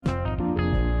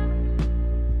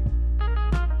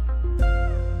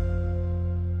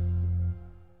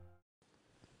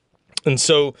And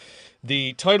so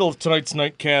the title of tonight's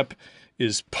Nightcap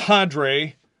is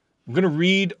Padre. I'm going to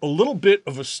read a little bit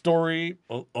of a story,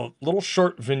 a little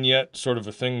short vignette, sort of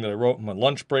a thing that I wrote in my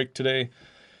lunch break today.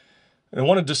 And I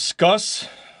want to discuss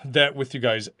that with you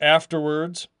guys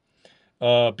afterwards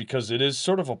because it is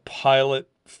sort of a pilot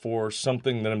for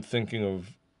something that I'm thinking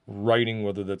of writing,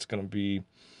 whether that's going to be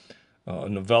a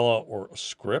novella or a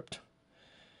script,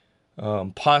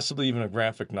 possibly even a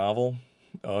graphic novel,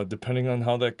 depending on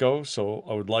how that goes. So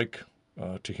I would like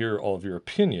to hear all of your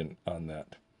opinion on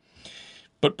that.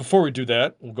 But before we do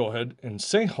that, we'll go ahead and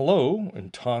say hello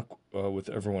and talk with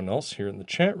everyone else here in the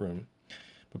chat room.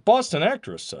 But Boston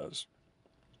Actress says,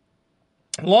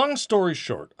 long story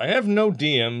short, I have no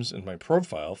DMs in my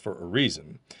profile for a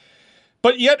reason.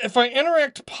 But yet, if I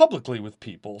interact publicly with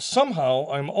people, somehow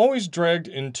I'm always dragged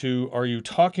into, are you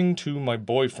talking to my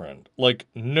boyfriend? Like,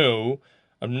 no,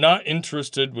 I'm not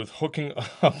interested with hooking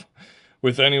up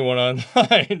with anyone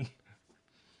online.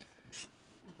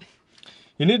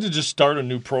 You need to just start a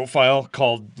new profile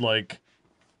called, like,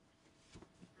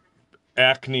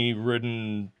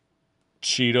 acne-ridden,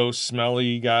 Cheeto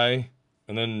smelly guy,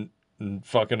 and then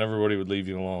fucking everybody would leave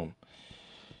you alone.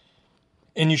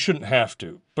 And you shouldn't have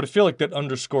to. But I feel like that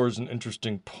underscores an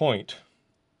interesting point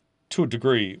to a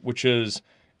degree, which is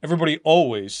everybody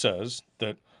always says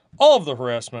that all of the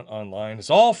harassment online is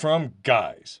all from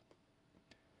guys.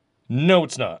 No,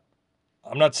 it's not.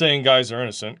 I'm not saying guys are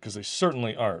innocent, because they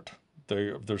certainly aren't.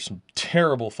 There's some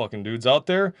terrible fucking dudes out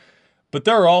there, but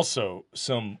there are also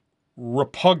some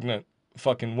repugnant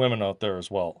fucking women out there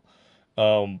as well.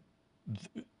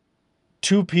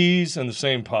 Two peas in the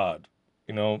same pod.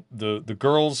 You know, the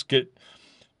girls get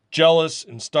jealous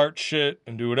and start shit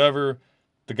and do whatever.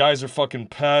 The guys are fucking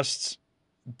pests.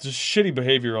 Just shitty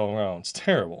behavior all around. It's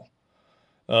terrible.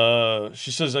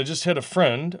 She says, I just had a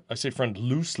friend, I say friend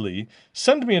loosely,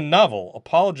 send me a novel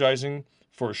apologizing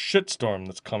for a shitstorm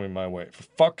that's coming my way. For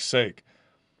fuck's sake.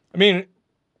 I mean,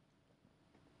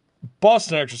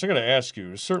 Boston Actress, I gotta ask you,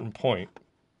 at a certain point,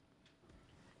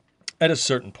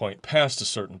 past a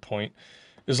certain point,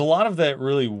 is a lot of that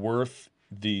really worth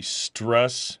the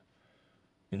stress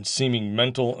and seeming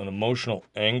mental and emotional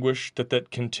anguish that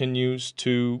continues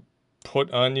to put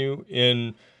on you?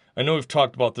 I know we've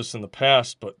talked about this in the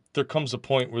past, but there comes a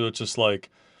point where it's just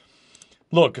like,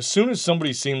 look, as soon as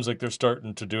somebody seems like they're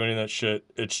starting to do any of that shit,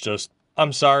 it's just,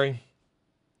 I'm sorry.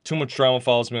 Too much drama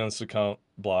follows me on this account.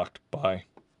 Blocked. Bye.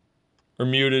 Or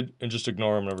muted and just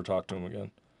ignore him and never talk to him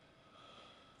again.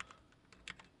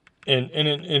 And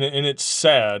it's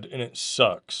sad and it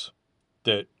sucks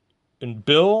that, and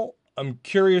Bill, I'm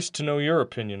curious to know your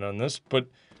opinion on this, but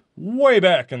way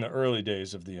back in the early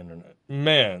days of the internet,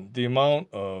 man, the amount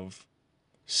of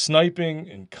sniping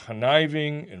and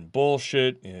conniving and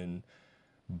bullshit and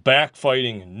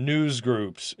backfighting in news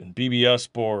groups and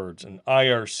BBS boards and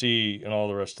IRC and all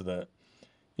the rest of that.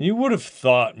 And you would have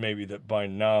thought maybe that by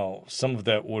now some of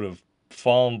that would have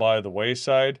fallen by the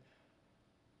wayside.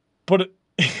 But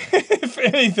if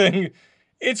anything,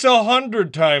 it's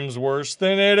 100 times worse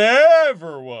than it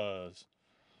ever was.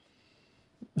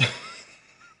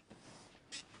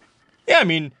 Yeah, I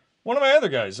mean, one of my other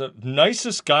guys, the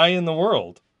nicest guy in the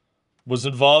world, was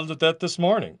involved with that this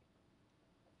morning.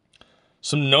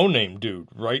 Some no-name dude,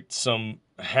 right? Some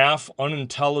half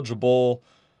unintelligible,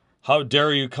 how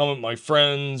dare you come at my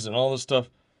friends and all this stuff.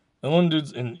 And one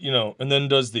dude's, and you know, and then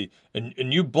does the, and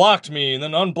you blocked me and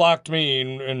then unblocked me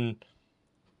and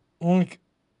like,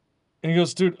 and he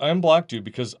goes, dude, I unblocked you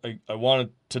because I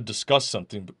wanted to discuss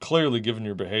something, but clearly given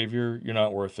your behavior, you're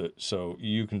not worth it. So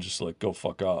you can just like go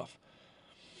fuck off.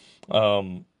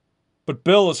 But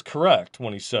Bill is correct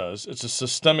when he says it's a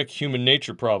systemic human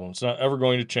nature problem. It's not ever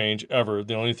going to change, ever.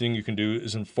 The only thing you can do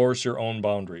is enforce your own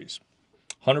boundaries.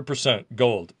 100%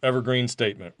 gold, evergreen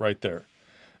statement right there.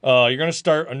 You're going to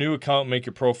start a new account, make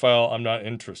your profile. I'm not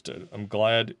interested. I'm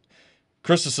glad.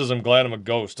 Krista says, I'm glad I'm a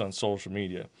ghost on social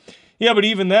media. Yeah, but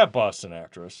even that, Boston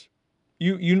Actress,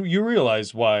 you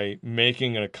realize why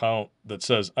making an account that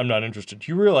says I'm not interested,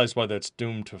 you realize why that's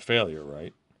doomed to failure,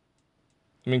 right?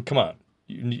 I mean, come on.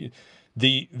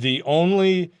 The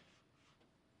only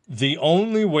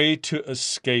way to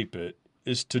escape it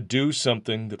is to do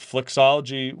something that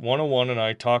Flixology 101 and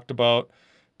I talked about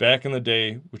back in the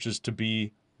day, which is to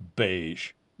be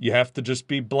beige. You have to just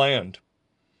be bland.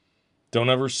 Don't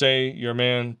ever say you're a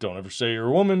man. Don't ever say you're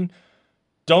a woman.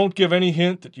 Don't give any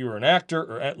hint that you're an actor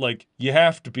or like you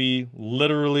have to be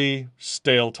literally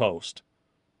stale toast.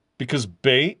 Because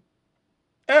bait,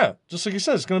 yeah, just like you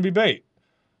said, it's going to be bait.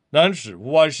 Not interested.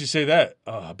 Why did she say that?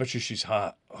 Oh, I bet you she's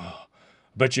hot. Oh,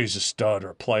 I bet you he's a stud or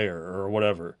a player or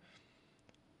whatever.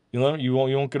 You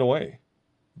won't get away.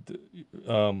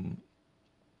 Um,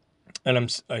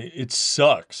 and it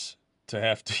sucks to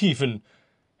have to even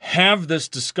have this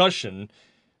discussion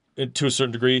to a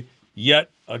certain degree yet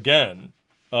again.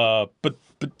 But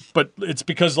it's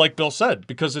because, like Bill said,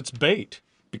 because it's bait.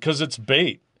 Because it's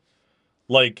bait.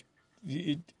 Like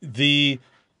the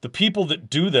people that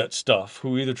do that stuff,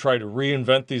 who either try to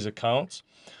reinvent these accounts,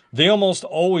 they almost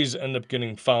always end up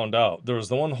getting found out. There was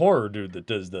the one horror dude that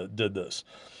did this.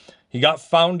 He got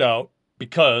found out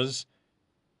because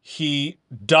he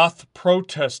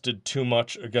protested too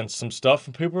much against some stuff,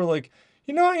 and people were like,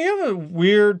 you know, you have a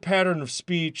weird pattern of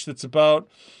speech that's about,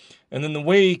 and then the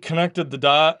way he connected the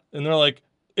dot, and they're like,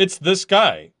 it's this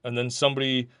guy. And then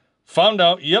somebody found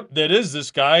out, yep, that is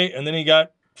this guy, and then he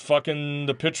got fucking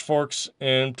the pitchforks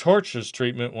and torches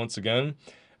treatment once again,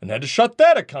 and had to shut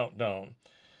that account down.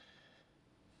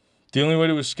 The only way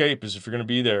to escape is, if you're going to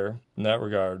be there in that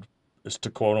regard, is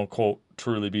to quote unquote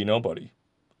truly be nobody.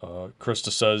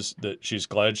 Krista says that she's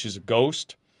glad she's a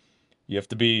ghost. You have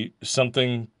to be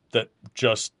something that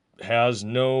just has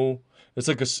no. It's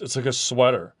like a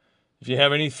sweater. If you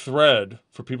have any thread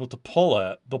for people to pull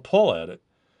at, they'll pull at it.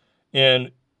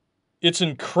 And it's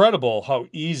incredible how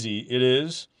easy it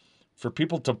is for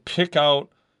people to pick out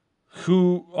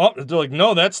who. Oh, they're like,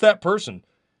 no, that's that person.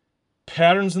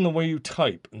 Patterns in the way you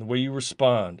type and the way you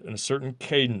respond in a certain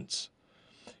cadence.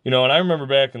 You know, and I remember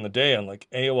back in the day on like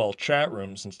AOL chat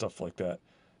rooms and stuff like that,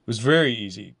 it was very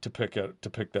easy to pick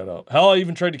that out. Hell, I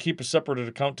even tried to keep a separated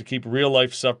account to keep real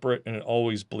life separate, and it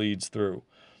always bleeds through.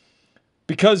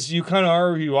 Because you kind of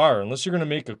are who you are. Unless you're going to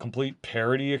make a complete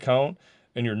parody account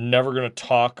and you're never going to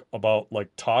talk about like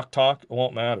talk, it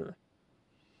won't matter.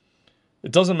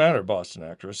 It doesn't matter, Boston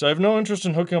actress. I have no interest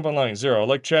in hooking up online. Zero. I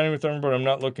like chatting with everyone, but I'm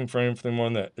not looking for anything more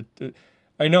than that.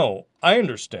 I know. I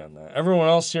understand that. Everyone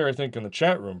else here, I think, in the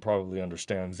chat room probably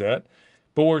understands that.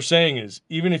 But what we're saying is,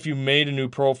 even if you made a new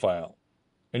profile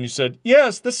and you said,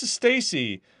 yes, this is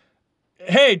Stacy.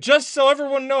 Hey, just so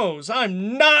everyone knows,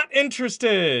 I'm not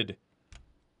interested.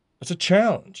 It's a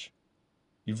challenge.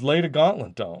 You've laid a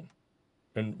gauntlet down.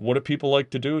 And what do people like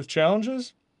to do with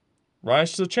challenges?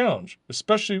 Rise to the challenge,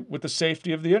 especially with the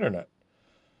safety of the internet.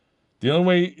 The only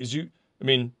way is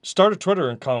start a Twitter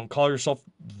account, call yourself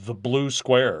the Blue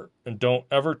Square, and don't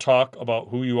ever talk about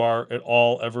who you are at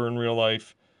all ever in real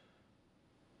life.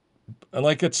 And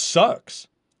like, it sucks.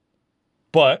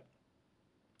 But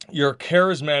you're a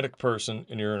charismatic person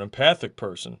and you're an empathic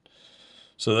person.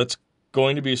 So that's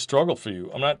going to be a struggle for you.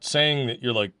 I'm not saying that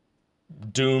you're like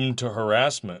doomed to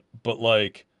harassment, but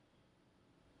like,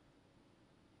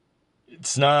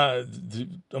 it's not,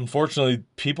 unfortunately,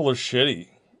 people are shitty.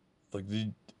 Like,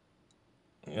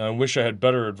 I wish I had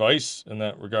better advice in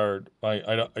that regard.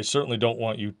 I certainly don't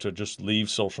want you to just leave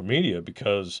social media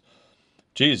because,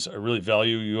 geez, I really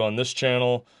value you on this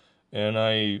channel, and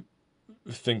I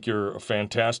think you're a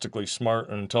fantastically smart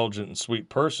and intelligent and sweet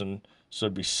person, so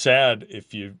it'd be sad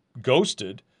if you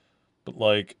ghosted, but,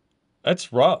 like,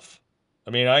 that's rough.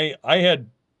 I mean, I had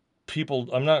people,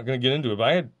 I'm not going to get into it, but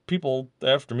I had people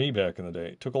after me back in the day.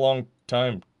 It took a long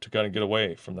time to kind of get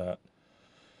away from that.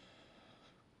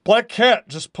 Black Cat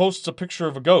just posts a picture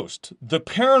of a ghost. The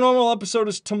paranormal episode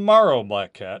is tomorrow,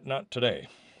 Black Cat, not today.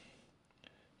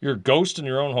 You're a ghost in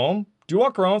your own home? Do you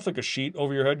walk around with like a sheet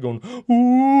over your head going,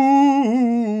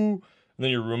 ooh? And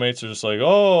then your roommates are just like,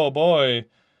 oh boy,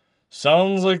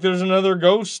 sounds like there's another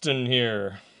ghost in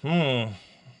here.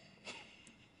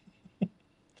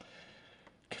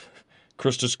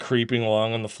 Krista's creeping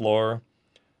along on the floor,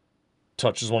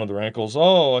 touches one of their ankles.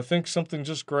 Oh, I think something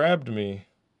just grabbed me.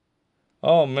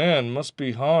 Oh man, must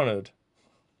be haunted.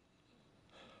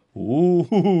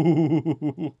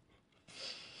 Ooh.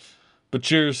 But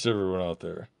cheers to everyone out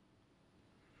there.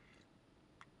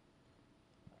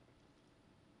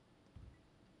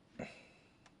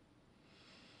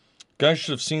 Guys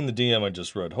should have seen the DM I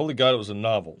just read. Holy God, it was a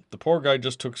novel. The poor guy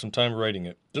just took some time writing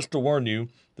it. Just to warn you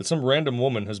that some random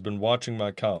woman has been watching my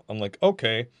account. I'm like,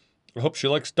 okay, I hope she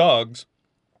likes dogs.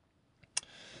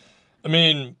 I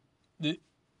mean,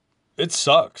 it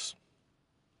sucks.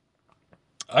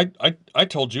 I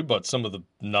told you about some of the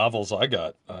novels I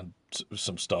got on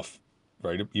some stuff,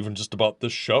 right? Even just about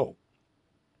this show.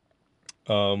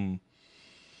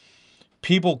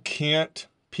 People can't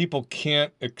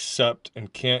accept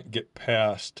and can't get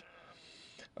past.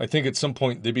 I think at some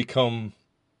point they become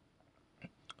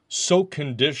so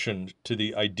conditioned to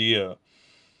the idea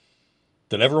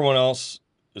that everyone else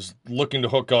is looking to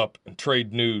hook up and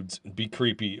trade nudes and be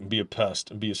creepy and be a pest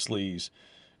and be a sleaze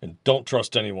and don't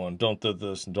trust anyone, don't do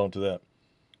this and don't do that.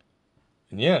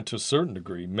 And yeah, to a certain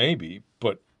degree, maybe,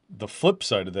 but the flip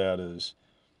side of that is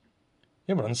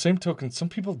Yeah, but on the same token, some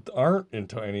people aren't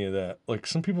into any of that. Like,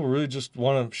 some people really just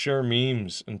want to share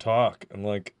memes and talk. And,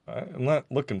 like, I'm not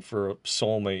looking for a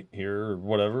soulmate here or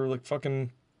whatever. Like,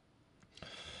 fucking,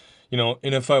 and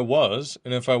if I was,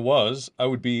 I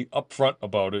would be upfront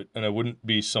about it, and I wouldn't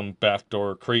be some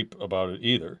backdoor creep about it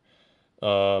either.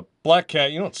 Black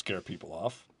Cat, you don't scare people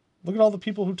off. Look at all the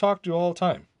people who talk to you all the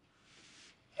time.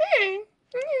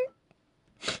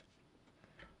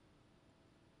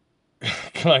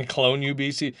 Can I clone you,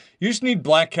 BC? You just need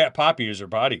Black Cat Poppy as your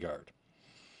bodyguard.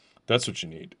 That's what you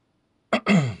need.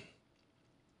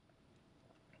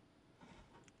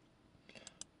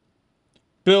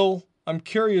 Bill, I'm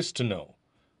curious to know,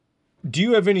 do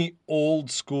you have any old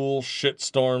school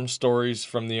shitstorm stories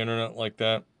from the internet like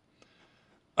that?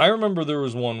 I remember there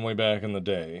was one way back in the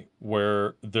day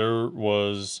where there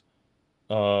was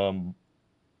an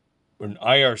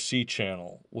IRC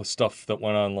channel with stuff that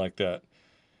went on like that.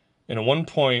 And at one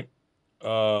point,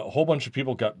 a whole bunch of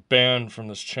people got banned from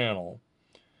this channel.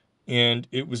 And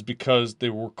it was because they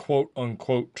were, quote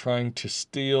unquote, trying to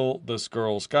steal this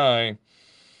girl's guy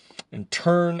and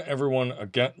turn him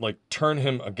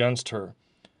against her.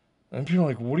 And people are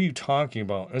like, what are you talking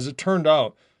about? As it turned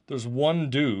out, there's one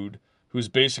dude who's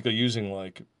basically using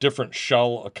like different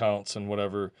shell accounts and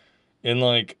whatever. And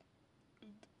like,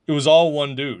 it was all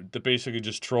one dude that basically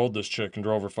just trolled this chick and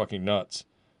drove her fucking nuts.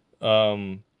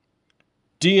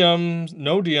 DMs,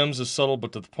 no DMs is subtle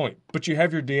but to the point. But you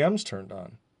have your DMs turned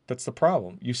on. That's the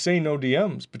problem. You say no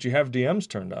DMs, but you have DMs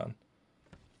turned on.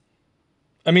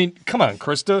 I mean, come on,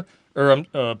 Krista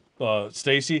or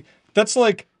Stacy. That's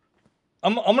like,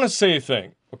 I'm gonna say a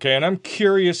thing, okay? And I'm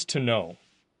curious to know.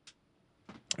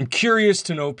 I'm curious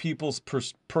to know people's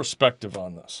perspective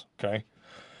on this, okay?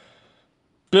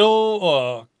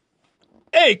 Bill,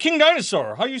 hey, King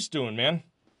Dinosaur, how you doing, man?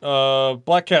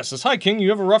 Black Cat says, hi, King, you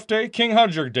have a rough day? King, how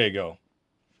did your day go?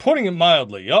 Putting it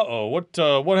mildly. Uh-oh,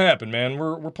 what happened, man?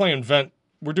 We're playing vent.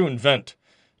 We're doing vent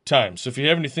time. So if you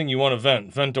have anything you want to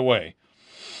vent away.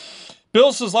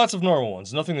 Bill says, lots of normal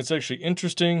ones. Nothing that's actually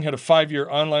interesting. Had a 5-year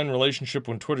online relationship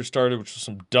when Twitter started, which was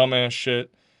some dumbass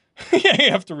shit. Yeah, you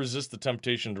have to resist the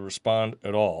temptation to respond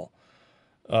at all.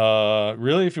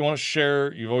 Really, if you want to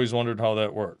share, you've always wondered how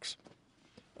that works.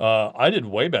 I did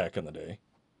way back in the day.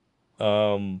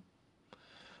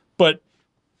 But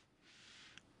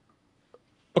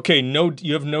okay,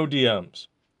 you have no DMs,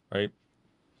 right?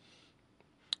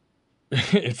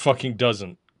 It fucking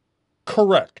doesn't.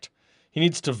 Correct. He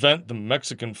needs to vent the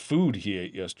Mexican food he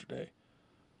ate yesterday.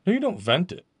 No, you don't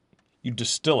vent it. You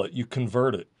distill it. You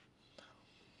convert it.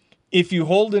 If you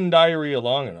hold in diarrhea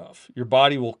long enough, your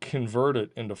body will convert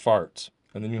it into farts,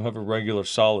 and then you'll have a regular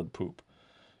solid poop.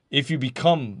 If you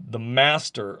become the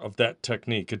master of that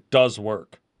technique, it does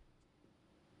work.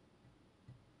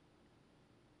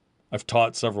 I've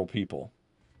taught several people.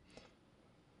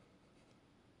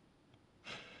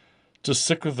 Just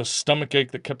sick with a stomach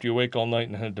ache that kept you awake all night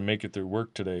and had to make it through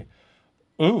work today.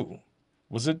 Ooh,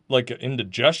 was it like an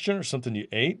indigestion or something you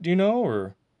ate, do you know?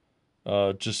 Or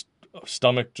just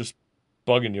stomach just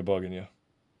bugging you?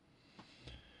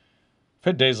 I've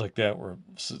had days like that where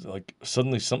like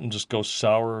suddenly something just goes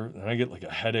sour and I get like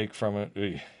a headache from it.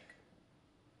 Ugh.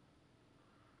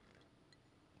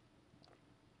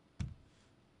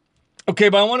 Okay,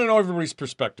 but I want to know everybody's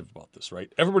perspective about this,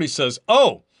 right? Everybody says,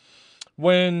 oh,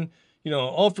 when,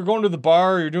 if you're going to the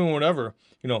bar or you're doing whatever,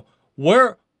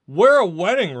 wear a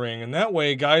wedding ring and that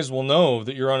way guys will know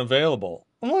that you're unavailable.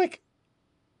 I'm like,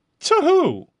 to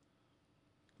who?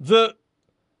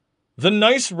 The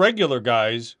nice regular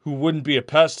guys who wouldn't be a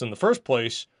pest in the first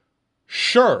place,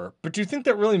 sure. But do you think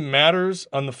that really matters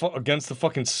against the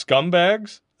fucking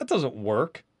scumbags? That doesn't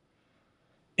work.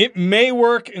 It may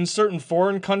work in certain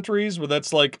foreign countries where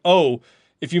that's like, oh,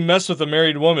 if you mess with a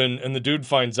married woman and the dude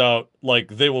finds out,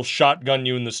 like, they will shotgun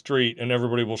you in the street and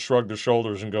everybody will shrug their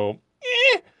shoulders and go,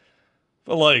 eh.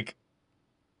 But like,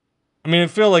 I mean, I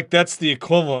feel like that's the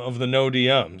equivalent of the no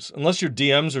DMs. Unless your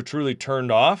DMs are truly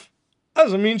turned off, that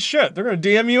doesn't mean shit. They're going to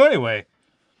DM you anyway.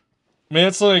 I mean,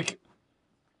 it's like,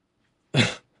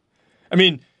 I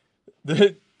mean,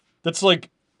 that's like,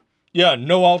 yeah,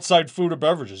 no outside food or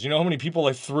beverages. You know how many people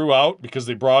I threw out because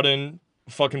they brought in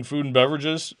fucking food and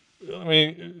beverages? I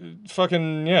mean,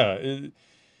 fucking, yeah.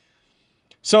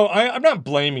 So I'm not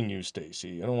blaming you,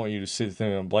 Stacy. I don't want you to say the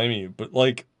thing I'm blaming you, but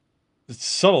like, it's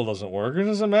subtle doesn't work. It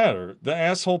doesn't matter. The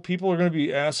asshole people are going to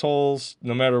be assholes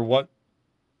no matter what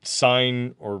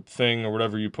sign or thing or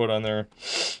whatever you put on there.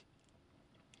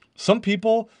 Some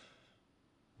people,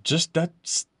 just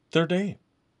that's their day.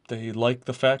 They like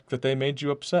the fact that they made you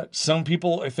upset. Some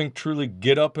people, I think, truly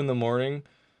get up in the morning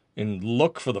and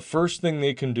look for the first thing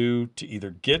they can do to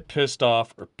either get pissed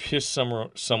off or piss someone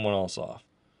else off.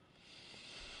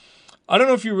 I don't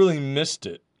know if you really missed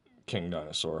it, King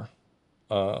Dinosaur.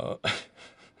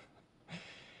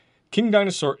 King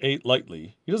Dinosaur ate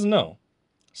lightly. He doesn't know.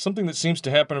 Something that seems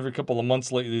to happen every couple of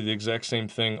months lately, the exact same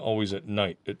thing, always at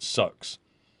night. It sucks.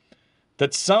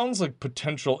 That sounds like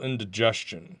potential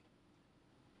indigestion.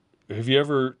 Have you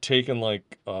ever taken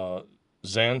like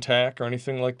Zantac or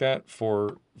anything like that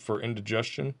for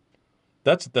indigestion?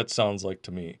 That's what that sounds like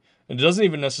to me. And it doesn't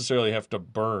even necessarily have to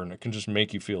burn. It can just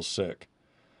make you feel sick.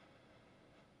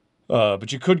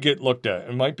 But you could get looked at.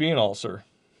 It might be an ulcer.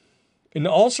 And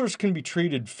ulcers can be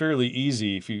treated fairly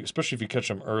easy, especially if you catch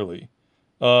them early.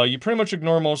 You pretty much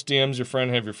ignore most DMs your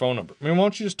friend have your phone number. I mean, why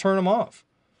don't you just turn them off?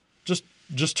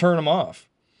 Just turn them off.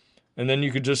 And then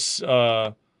you could just,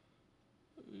 at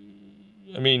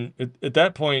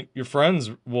that point, your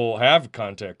friends will have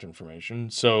contact information.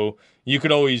 So you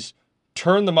could always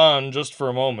turn them on just for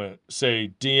a moment,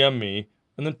 say, DM me,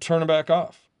 and then turn them back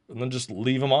off. And then just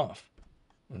leave them off.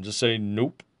 And just say,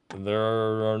 nope, there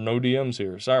are no DMs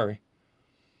here. Sorry.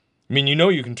 I mean,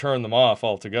 you can turn them off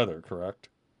altogether, correct?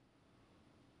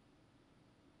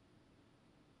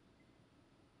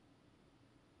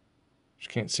 She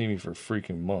can't see me for a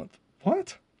freaking month.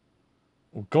 What?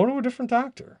 Well, go to a different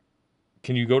doctor.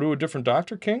 Can you go to a different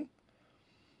doctor, King?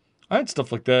 I had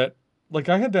stuff like that. Like,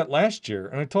 I had that last year,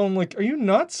 and I told him, like, are you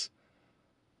nuts?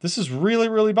 This is really,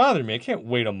 really bothering me. I can't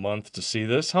wait a month to see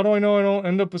this. How do I know I don't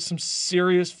end up with some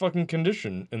serious fucking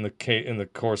condition in the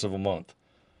course of a month?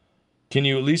 Can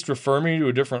you at least refer me to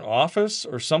a different office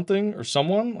or something or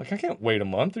someone? Like, I can't wait a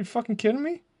month. Are you fucking kidding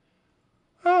me?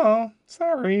 Oh,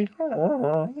 sorry.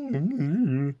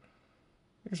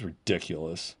 It's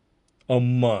ridiculous. A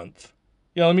month.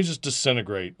 Yeah, let me just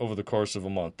disintegrate over the course of a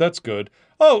month. That's good.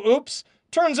 Oh, oops.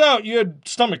 Turns out you had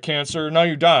stomach cancer. Now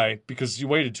you die because you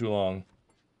waited too long.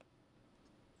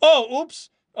 Oh, oops.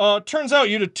 Turns out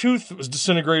you had a tooth that was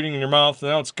disintegrating in your mouth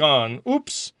and now it's gone.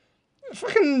 Oops.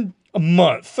 Fucking a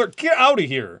month. Get out of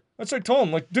here. That's what I told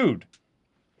him. Like, dude,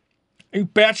 are you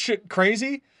batshit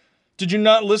crazy? Did you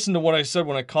not listen to what I said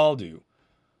when I called you?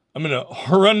 I'm in a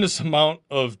horrendous amount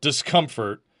of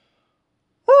discomfort.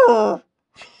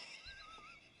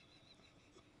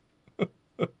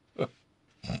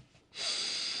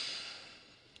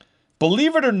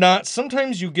 Believe it or not,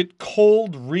 sometimes you get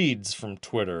cold reads from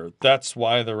Twitter. That's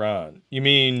why they're on. You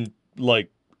mean,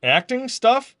 like, acting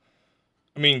stuff?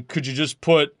 I mean, could you just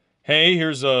put, hey,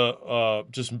 here's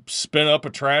just spin up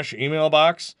a trash email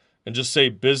box and just say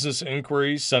business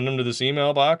inquiries, send them to this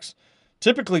email box?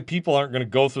 Typically, people aren't going to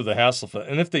go through the hassle of it.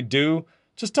 And if they do,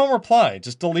 just don't reply.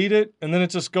 Just delete it, and then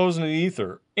it just goes into the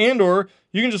ether. Or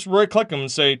you can just right-click them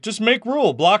and say, just make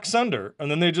rule, block sender. And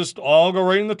then they just all go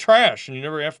right in the trash, and you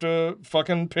never have to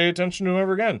fucking pay attention to them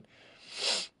ever again.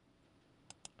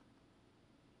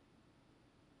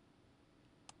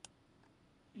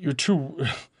 You're too...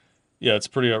 Yeah, it's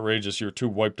pretty outrageous. You're too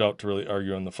wiped out to really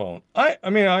argue on the phone. I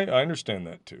understand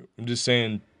that, too. I'm just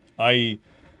saying, I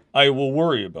will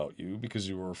worry about you because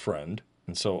you were a friend.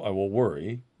 And so I will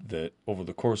worry that over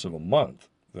the course of a month,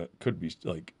 that could be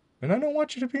like, and I don't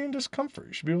want you to be in discomfort.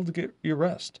 You should be able to get your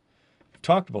rest. We've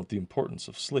talked about the importance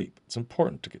of sleep. It's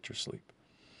important to get your sleep.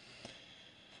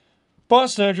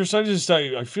 Boston actress,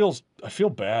 I feel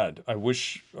bad. I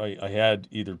wish I had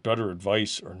either better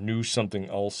advice or knew something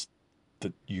else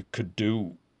that you could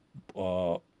do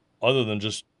other than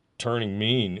just turning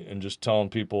mean and just telling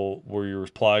people where your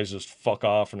replies just fuck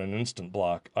off in an instant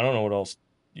block. I don't know what else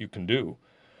you can do.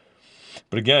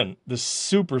 But again, this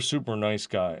super, super nice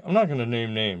guy. I'm not going to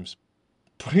name names,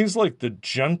 but he's like the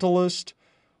gentlest,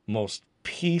 most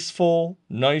peaceful,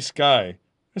 nice guy.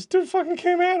 This dude fucking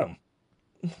came at him.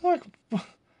 I'm like,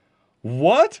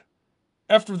 what?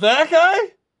 After that guy?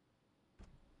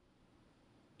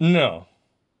 No.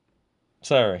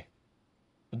 Sorry.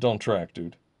 Don't track,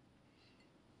 dude.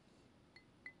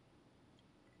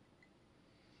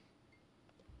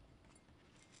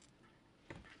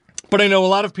 But I know a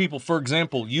lot of people, for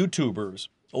example, YouTubers,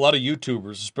 a lot of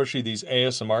YouTubers, especially these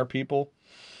ASMR people,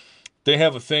 they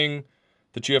have a thing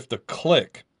that you have to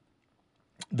click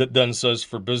that then says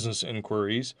for business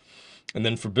inquiries. And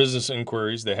then for business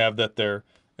inquiries, they have that there.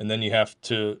 And then you have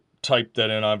to type that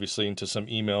in, obviously, into some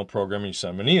email program and you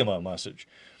send them an email message.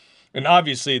 And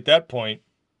obviously at that point,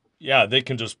 yeah, they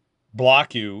can just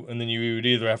block you. And then you would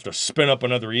either have to spin up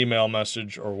another email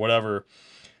message or whatever.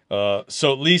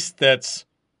 So at least that's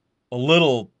a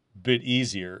little bit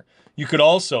easier. You could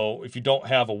also, if you don't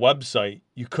have a website,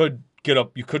 you could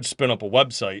spin up a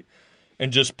website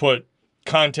and just put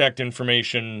contact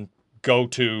information, go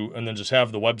to and then just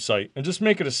have the website and just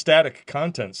make it a static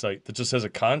content site that just has a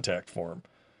contact form.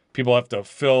 People have to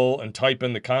fill and type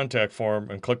in the contact form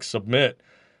and click submit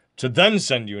to then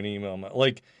send you an email.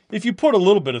 Like, if you put a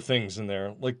little bit of things in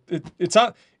there, like,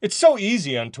 it's so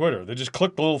easy on Twitter. They just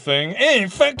click the little thing, hey,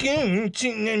 fuck you,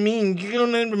 I mean, get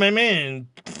on into my man.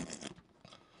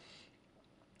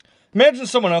 Imagine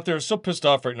someone out there is so pissed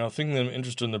off right now thinking that I'm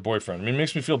interested in their boyfriend. I mean, it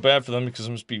makes me feel bad for them because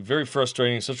it must be very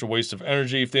frustrating and such a waste of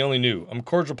energy if they only knew. I'm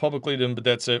cordial publicly to them, but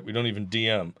that's it. We don't even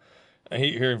DM. I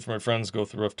hate hearing from my friends go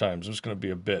through rough times. I'm just going to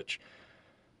be a bitch.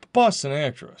 But Boston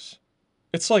actress,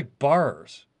 it's like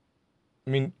bars. I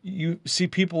mean, you see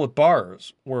people at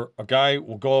bars where a guy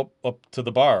will go up to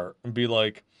the bar and be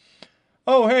like,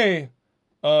 oh, hey,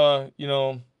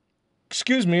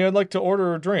 excuse me, I'd like to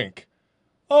order a drink.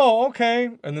 Oh, okay.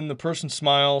 And then the person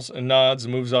smiles and nods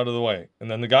and moves out of the way. And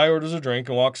then the guy orders a drink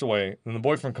and walks away. And the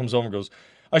boyfriend comes over and goes,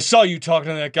 I saw you talking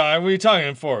to that guy. What are you talking to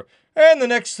him for? And the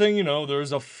next thing you know,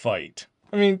 there's a fight.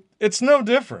 I mean, it's no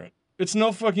different. It's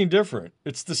no fucking different.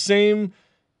 It's the same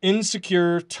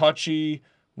insecure, touchy,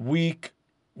 weak,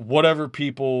 whatever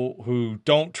people who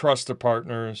don't trust their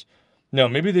partners. No,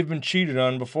 maybe they've been cheated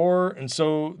on before, and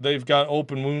so they've got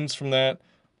open wounds from that.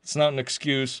 It's not an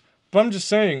excuse. But I'm just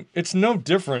saying, it's no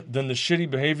different than the shitty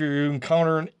behavior you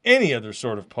encounter in any other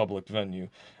sort of public venue.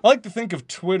 I like to think of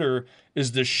Twitter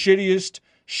as the shittiest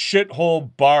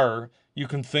shithole bar you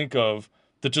can think of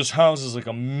that just houses like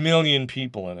 1 million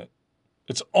people in it.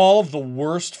 It's all of the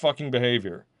worst fucking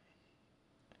behavior.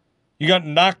 You got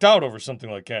knocked out over something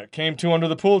like that. Came to under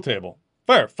the pool table.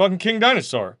 Fair. Fucking King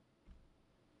Dinosaur.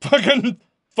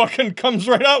 Fucking comes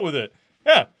right out with it.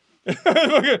 Yeah.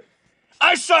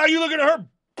 I saw you looking at her.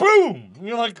 Boom! And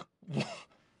you're like,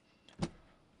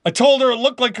 I told her it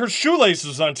looked like her shoelace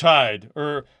was untied.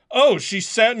 Or, oh, she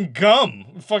sat in gum.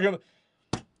 Fucking,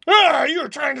 you were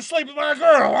trying to sleep with my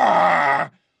girl. And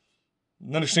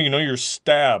the next thing you know, you're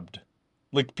stabbed.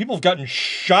 Like, people have gotten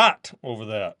shot over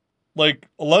that. Like,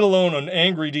 let alone an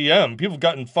angry DM. People have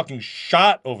gotten fucking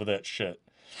shot over that shit.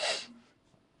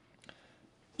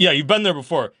 Yeah, you've been there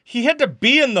before. He had to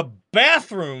be in the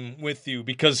bathroom with you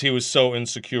because he was so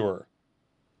insecure.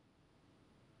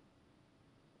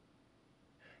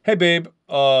 Hey, babe,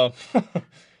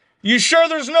 you sure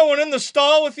there's no one in the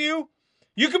stall with you?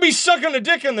 You could be sucking a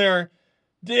dick in there.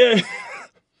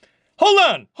 Hold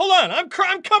on, I'm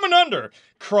coming under.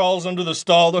 Crawls under the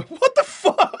stall. What the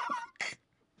fuck?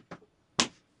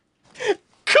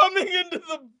 Coming into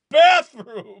the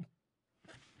bathroom.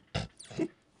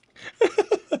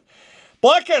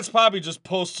 Black Cat's Poppy just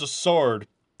posts a sword.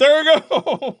 There we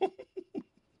go.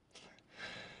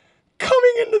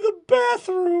 Coming into the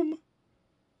bathroom.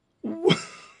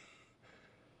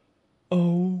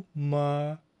 Oh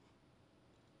my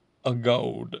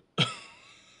God.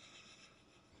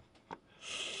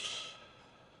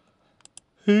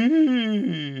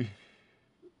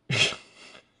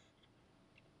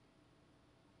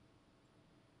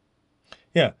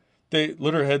 Yeah, they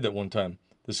let her head that one time.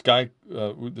 This guy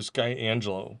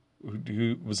Angelo,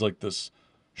 who was like this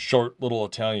short little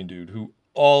Italian dude who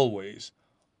always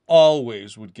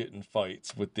would get in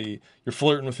fights with you're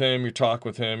flirting with him, you talk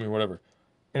with him, or whatever.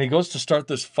 And he goes to start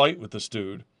this fight with this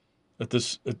dude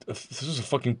this is a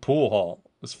fucking pool hall.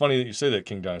 It's funny that you say that,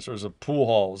 King Dinosaur. It was a pool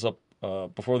hall. It was up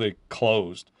before they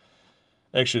closed.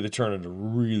 Actually, they turned into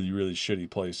really, really shitty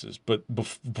places. But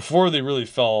before they really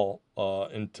fell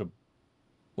into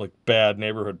like bad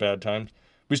neighborhood, bad times,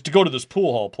 we used to go to this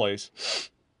pool hall place.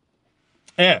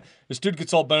 Yeah, this dude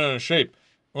gets all bent out of shape.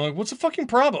 I'm like, what's the fucking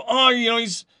problem? Oh,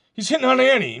 he's hitting on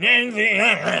Annie. And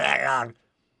the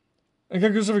guy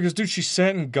goes over and goes, dude, she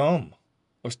sat in gum.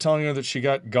 I was telling her that she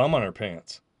got gum on her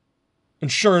pants.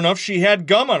 And sure enough, she had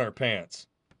gum on her pants.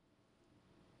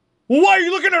 Well, why are you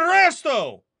looking at her ass,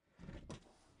 though?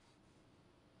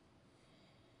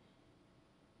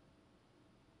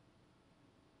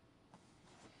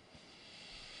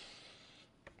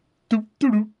 Doop,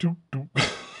 doop, doop, doop.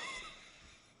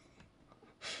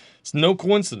 It's no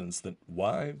coincidence that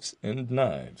wives and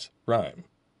knives rhyme.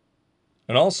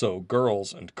 And also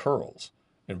girls and curls,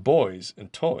 and boys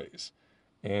and toys,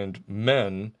 and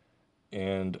men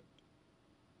and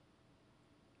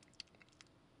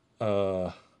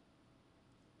other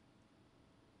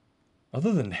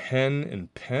than hen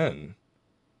and pen,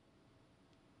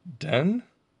 den?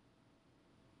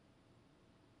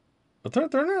 But there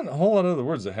are not a whole lot of other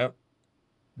words that have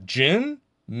gin?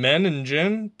 Men and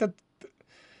gin?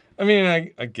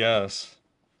 I guess.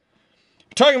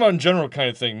 Talking about in general kind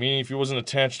of thing, meaning if you wasn't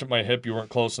attached at my hip, you weren't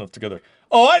close enough together.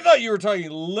 Oh, I thought you were talking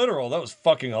literal. That was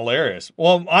fucking hilarious.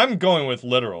 Well, I'm going with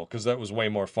literal because that was way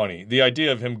more funny. The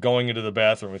idea of him going into the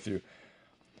bathroom with you.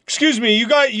 Excuse me,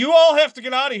 you all have to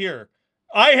get out of here.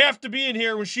 I have to be in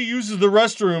here when she uses the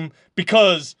restroom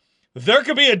because there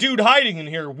could be a dude hiding in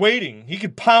here waiting. He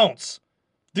could pounce.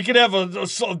 They could have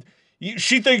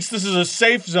she thinks this is a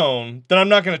safe zone that I'm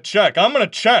not going to check. I'm going to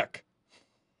check.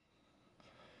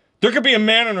 There could be a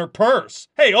man in her purse.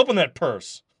 Hey, open that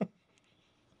purse.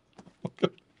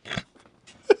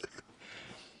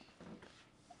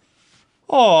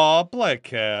 Aw, Black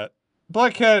Cat.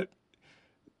 Black Cat,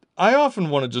 I often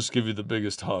want to just give you the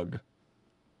biggest hug.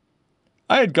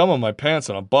 I had gum on my pants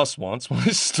on a bus once. When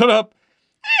I stood up,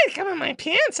 I had gum on my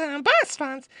pants on a bus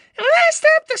once, and when I stood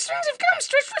up, the strings of gum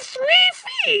stretched for 3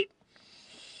 feet.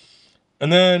 And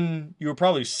then you were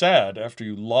probably sad after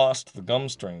you lost the gum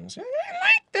strings. I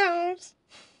like those.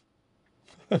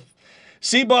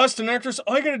 See, Boston actress,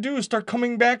 all you gotta do is start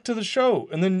coming back to the show.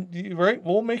 And then, right,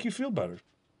 we'll make you feel better.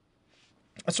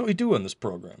 That's what we do on this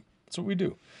program. That's what we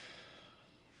do.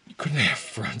 You couldn't have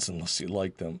friends unless you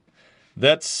like them.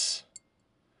 I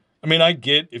mean, I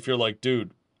get if you're like,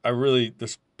 dude,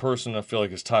 this person I feel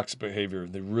like is toxic behavior.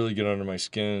 They really get under my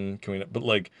skin. But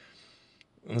like,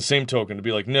 on the same token, to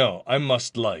be like, no, I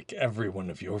must like every one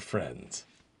of your friends.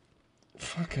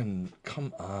 Fucking,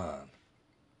 come on.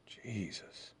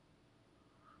 Jesus.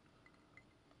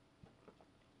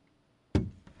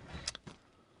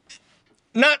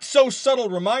 Not so subtle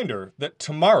reminder that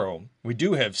tomorrow we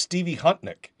do have Stevie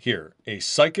Huntnick here, a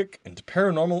psychic and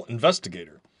paranormal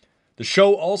investigator. The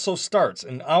show also starts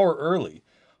an hour early,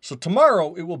 so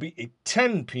tomorrow it will be a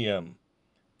 10 p.m.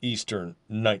 Eastern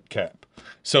nightcap.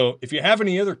 So if you have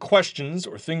any other questions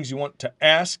or things you want to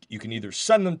ask, you can either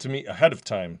send them to me ahead of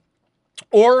time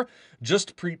or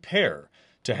just prepare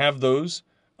to have those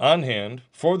on hand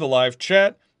for the live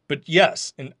chat. But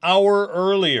yes, an hour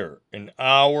earlier,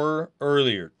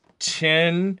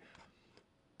 10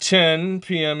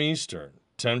 p.m. Eastern.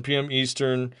 10 p.m.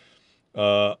 Eastern.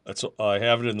 I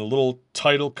have it in the little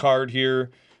title card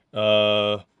here.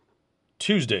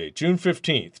 Tuesday, June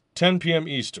 15th, 10 p.m.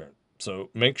 Eastern. So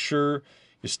make sure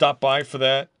you stop by for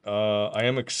that. I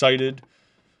am excited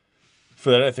for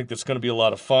that. I think that's going to be a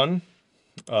lot of fun.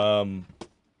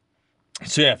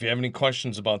 So yeah, if you have any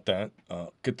questions about that,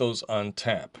 get those on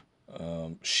tap.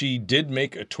 She did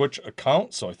make a Twitch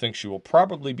account, so I think she will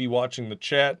probably be watching the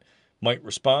chat, might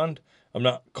respond. I'm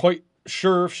not quite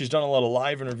sure if she's done a lot of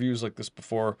live interviews like this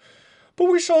before, but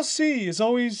we shall see. As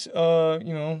always, it's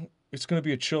going to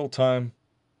be a chill time.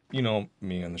 You know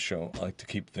me on the show. I like to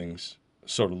keep things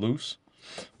sort of loose.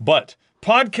 But,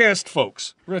 podcast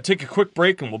folks, we're going to take a quick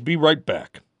break and we'll be right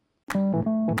back.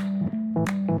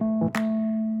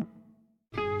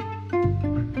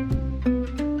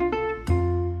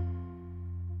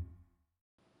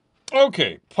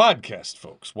 Okay, podcast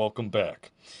folks, welcome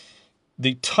back.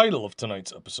 The title of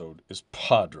tonight's episode is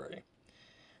Padre.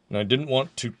 And I didn't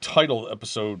want to title the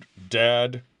episode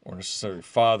Dad or necessarily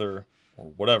Father or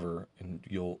whatever, and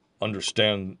you'll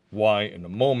understand why in a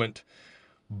moment.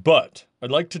 But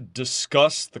I'd like to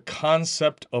discuss the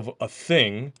concept of a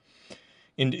thing.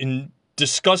 In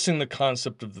discussing the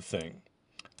concept of the thing,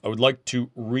 I would like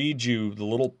to read you the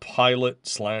little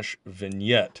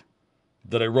pilot/vignette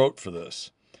that I wrote for this.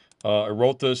 I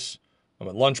wrote this on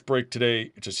my lunch break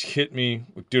today. It just hit me.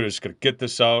 Like, dude, I just got to get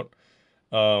this out.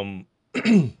 I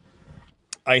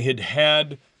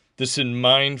had this in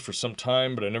mind for some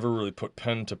time, but I never really put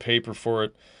pen to paper for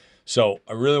it. So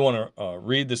I really want to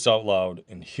read this out loud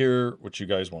and hear what you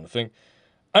guys want to think.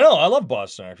 I know, I love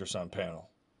Boston Actress on panel.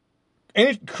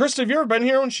 And Krista, have you ever been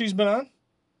here when she's been on?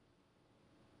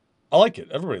 I like it.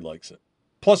 Everybody likes it.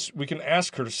 Plus, we can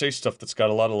ask her to say stuff that's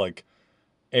got a lot of like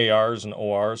ARs and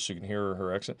ORs so you can hear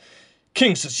her accent.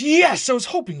 King says, yes, I was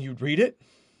hoping you'd read it.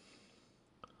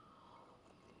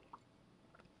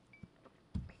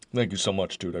 Thank you so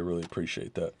much, dude. I really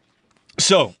appreciate that.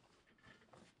 So,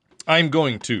 I'm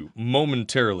going to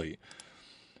momentarily,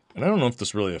 and I don't know if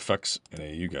this really affects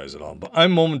any of you guys at all, but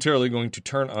I'm momentarily going to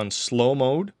turn on slow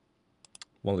mode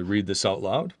while I read this out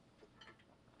loud.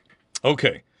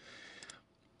 Okay.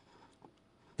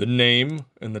 The name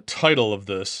and the title of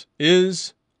this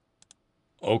is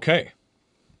Okay.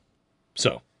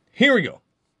 So, here we go.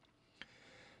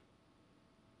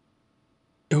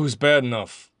 It was bad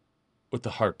enough with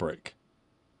the heartbreak.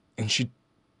 And she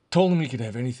told him he could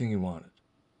have anything he wanted.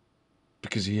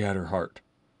 Because he had her heart.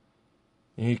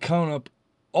 And you count up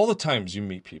all the times you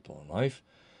meet people in life.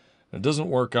 And it doesn't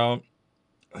work out.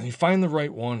 And you find the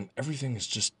right one. Everything is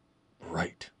just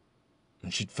right.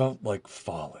 And she felt like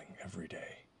falling every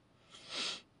day.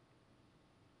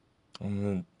 And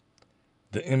then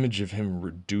the image of him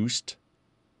reduced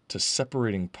to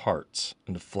separating parts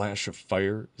and a flash of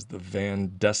fire as the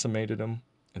van decimated him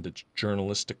and its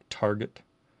journalistic target.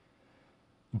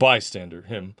 Bystander,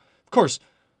 him. Of course,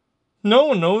 no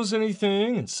one knows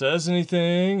anything and says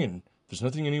anything, and there's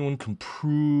nothing anyone can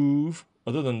prove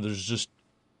other than there's just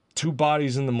 2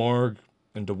 bodies in the morgue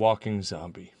and a walking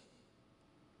zombie.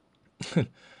 And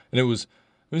it was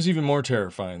even more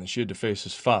terrifying that she had to face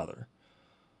his father,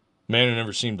 a man who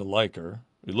never seemed to like her.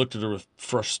 He looked at her with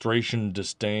frustration,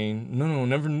 disdain. No,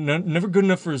 never good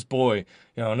enough for his boy.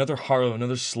 You know, another Harlow,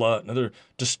 another slut, another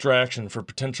distraction for a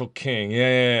potential king.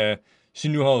 Yeah. She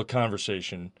knew how the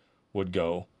conversation would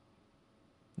go.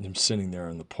 And him sitting there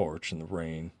on the porch in the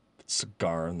rain, the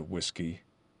cigar and the whiskey.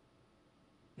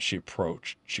 As she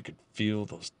approached, she could feel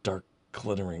those dark,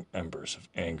 glittering embers of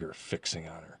anger fixing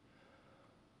on her.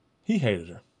 He hated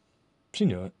her. She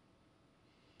knew it.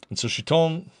 And so she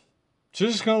told him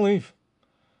she's just going to leave.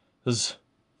 Because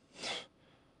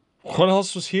what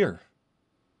else was here?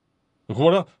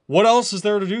 What else is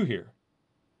there to do here?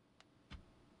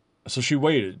 So she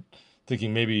waited,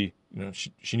 thinking maybe,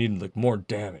 she needed like more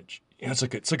damage. It's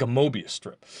like a Mobius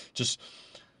strip. Just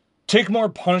take more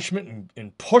punishment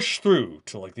and push through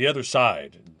to like the other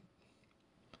side.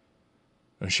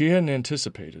 And she hadn't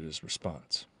anticipated his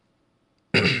response.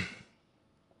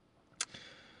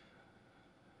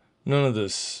 None of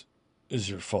this is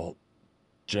your fault,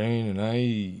 Jane, and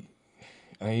I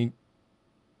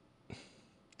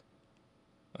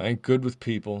ain't good with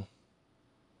people.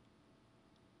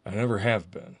 I never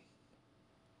have been.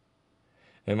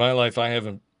 In my life, I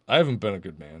haven't been a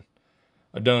good man.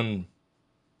 I've done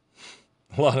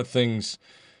a lot of things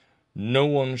no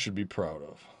one should be proud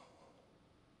of.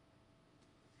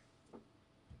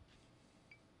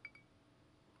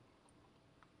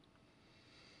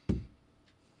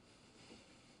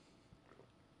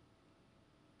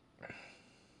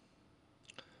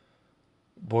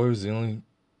 Boy, was the only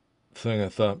thing I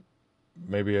thought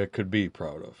maybe I could be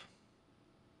proud of.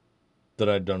 That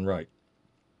I'd done right.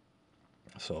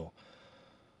 So,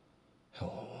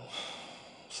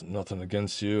 it's nothing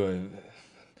against you. In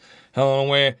a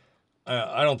way,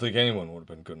 I don't think anyone would have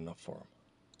been good enough for him.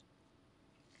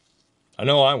 I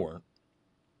know I weren't.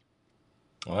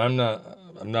 Well, I'm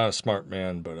not a smart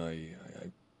man, but I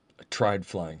tried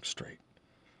flying straight.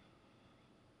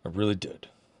 I really did.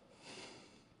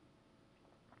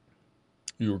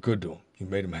 You were good to him. You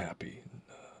made him happy.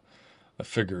 I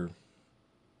figure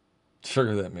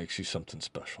that makes you something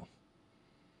special.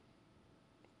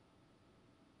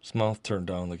 His mouth turned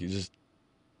down like he just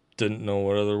didn't know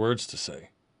what other words to say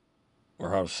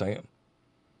or how to say them.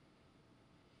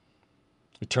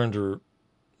 He turned to her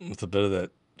with a bit of that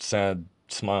sad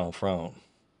smile frown.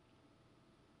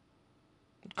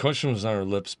 The question was on her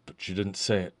lips, but she didn't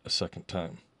say it a second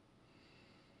time,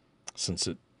 since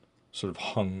it sort of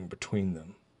hung between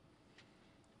them.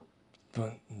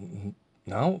 But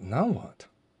now what?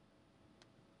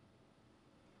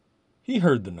 He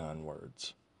heard the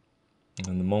non-words,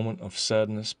 and the moment of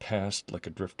sadness passed like a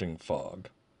drifting fog.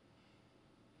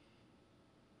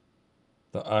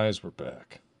 The eyes were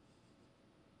back.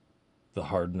 The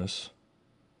hardness,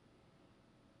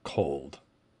 cold,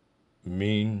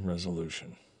 mean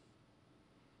resolution.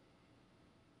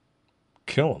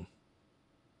 Kill him.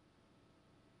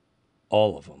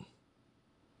 All of them.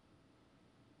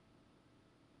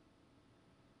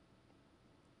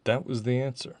 That was the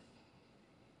answer.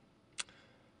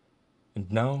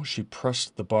 And now she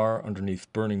pressed the bar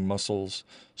underneath burning muscles,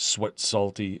 sweat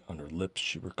salty on her lips.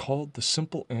 She recalled the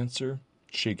simple answer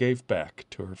she gave back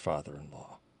to her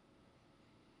father-in-law.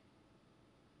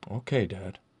 Okay,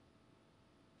 Dad.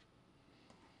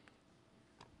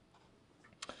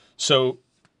 So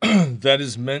that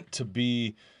is meant to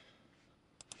be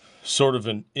sort of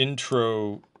an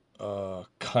intro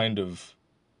kind of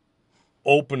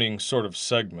opening sort of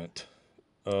segment.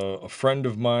 A friend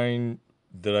of mine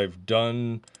that I've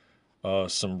done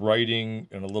some writing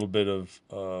and a little bit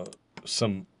of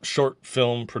some short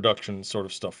film production sort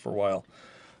of stuff for a while.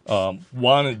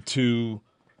 Wanted to,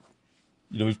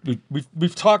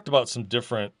 we've talked about some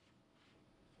different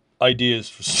ideas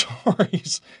for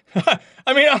stories.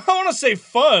 I mean, I don't want to say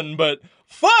fun, but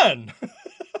fun.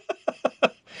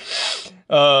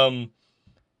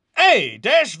 Hey,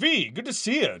 Dash V, good to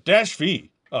see you. Dash V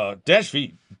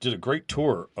did a great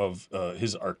tour of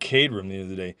his arcade room the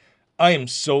other day. I am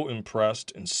so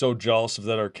impressed and so jealous of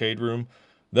that arcade room.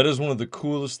 That is one of the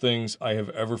coolest things I have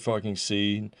ever fucking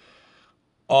seen.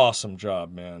 awesome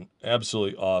job, man.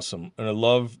 Absolutely awesome. And I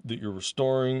love that you're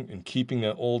restoring and keeping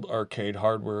that old arcade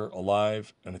hardware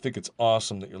alive. And I think it's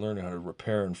awesome that you're learning how to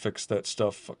repair and fix that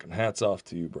stuff. Fucking hats off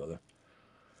to you, brother.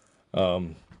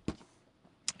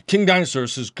 King Dinosaur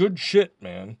says, good shit,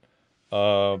 man.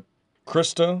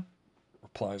 Krista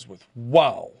replies with,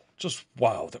 wow. Just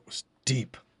wow, that was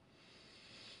deep.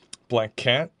 Black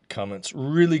Cat comments,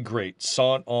 really great.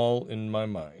 Saw it all in my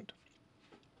mind.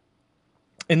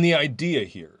 And the idea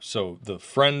here, so the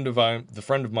friend of mine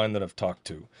that I've talked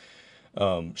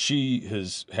to, she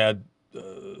has had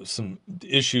some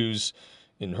issues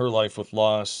in her life with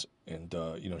loss, and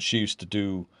she used to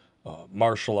do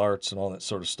martial arts and all that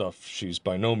sort of stuff. She's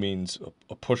by no means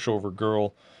a pushover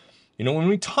girl. When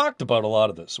we talked about a lot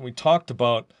of this, we talked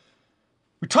about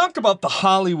the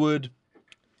Hollywood.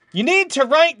 You need to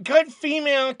write good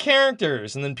female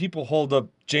characters. And then people hold up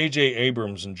J.J.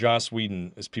 Abrams and Joss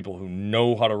Whedon as people who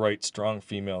know how to write strong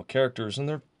female characters. And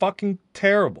they're fucking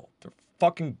terrible. They're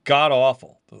fucking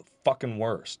god-awful. They're the fucking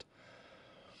worst.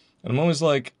 And I'm always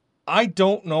like, I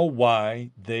don't know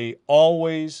why they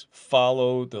always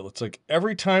follow it's like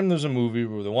every time there's a movie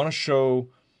where they want to show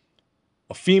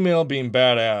a female being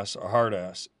badass or hard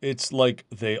ass, it's like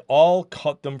they all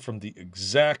cut them from the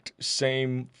exact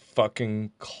same fucking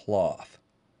cloth.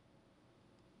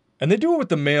 And they do it with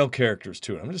the male characters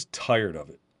too, and I'm just tired of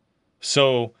it.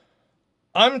 So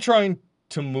I'm trying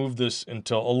to move this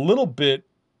into a little bit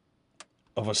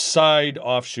of a side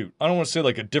offshoot. I don't want to say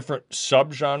like a different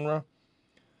subgenre.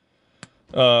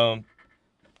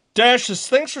 Dash says,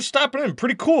 thanks for stopping in.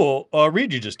 Pretty cool.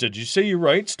 Reed, you just did. You say you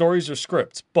write stories or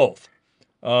scripts? Both.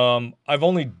 I've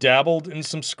only dabbled in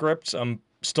some scripts. I'm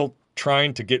still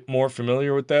trying to get more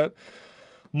familiar with that.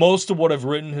 Most of what I've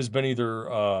written has been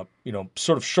either,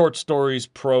 sort of short stories,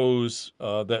 prose,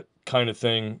 that kind of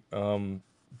thing.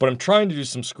 But I'm trying to do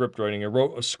some script writing. I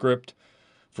wrote a script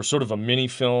for sort of a mini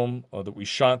film that we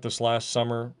shot this last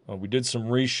summer. We did some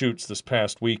reshoots this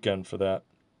past weekend for that.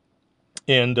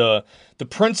 And the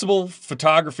principal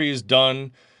photography is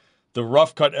done. The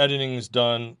rough cut editing is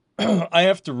done. I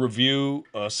have to review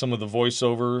some of the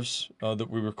voiceovers that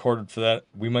we recorded for that.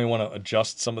 We may want to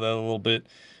adjust some of that a little bit.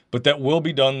 But that will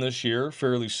be done this year,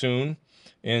 fairly soon.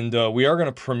 And we are going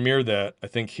to premiere that, I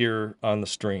think, here on the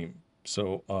stream.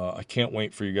 So I can't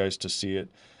wait for you guys to see it.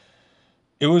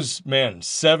 It was,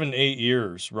 7-8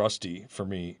 years rusty for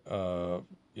me.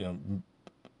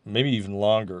 Maybe even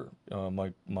longer.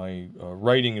 My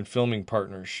writing and filming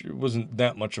partner, it wasn't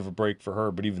that much of a break for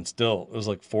her, but even still, it was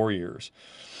like 4 years.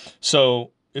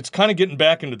 So it's kind of getting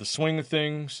back into the swing of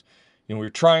things. We were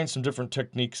trying some different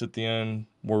techniques at the end.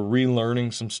 We're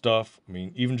relearning some stuff.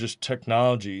 Even just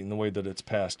technology and the way that it's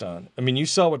passed on. You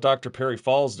saw what Dr. Perry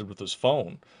Falls did with his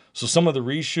phone. So some of the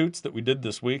reshoots that we did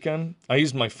this weekend, I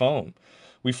used my phone.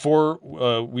 We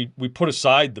put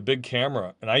aside the big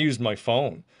camera, and I used my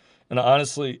phone. And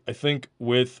honestly, I think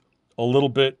with a little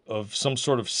bit of some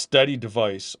sort of steady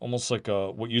device, almost like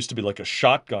what used to be like a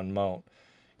shotgun mount,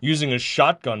 using a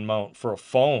shotgun mount for a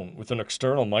phone with an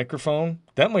external microphone,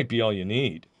 that might be all you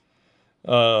need.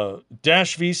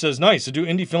 Dash V says, nice, I do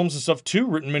indie films and stuff too,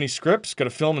 written many scripts, got a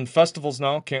film in festivals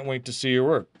now, can't wait to see your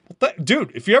work.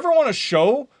 Dude, if you ever want to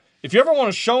show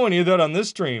any of that on this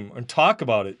stream and talk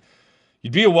about it,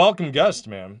 you'd be a welcome guest,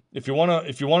 man. If you want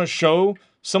to show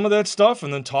some of that stuff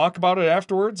and then talk about it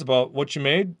afterwards, about what you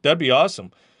made, that'd be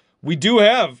awesome. We do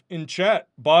have in chat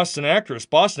Boston actress,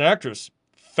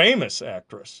 famous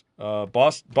actress.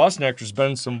 Boston actress,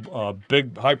 been in some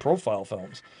big high-profile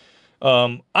films.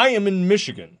 I am in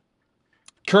Michigan,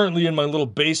 currently in my little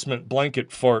basement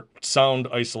blanket fort sound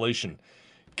isolation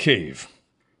cave,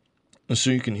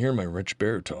 so you can hear my rich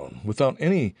baritone without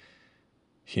any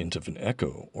hint of an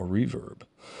echo or reverb.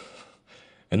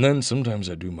 And then sometimes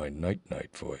I do my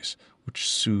night-night voice, which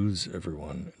soothes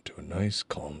everyone into a nice,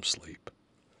 calm sleep.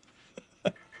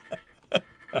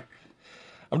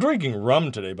 I'm drinking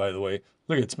rum today, by the way.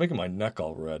 Look, it's making my neck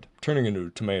all red, turning into a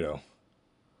tomato.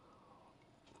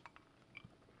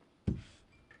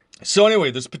 So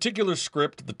anyway, this particular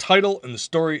script, the title and the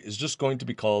story is just going to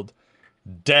be called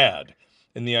Dad.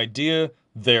 And the idea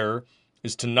there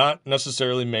is to not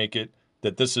necessarily make it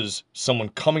that this is someone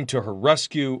coming to her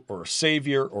rescue or a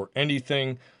savior or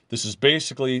anything. This is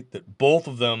basically that both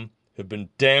of them have been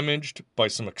damaged by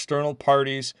some external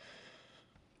parties.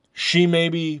 She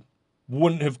maybe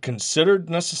wouldn't have considered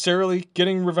necessarily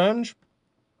getting revenge,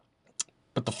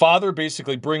 but the father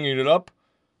basically bringing it up,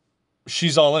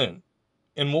 she's all in.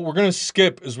 And what we're going to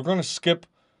skip,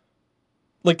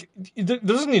 like, there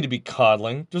doesn't need to be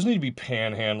coddling, there doesn't need to be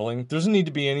panhandling, there doesn't need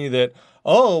to be any of that,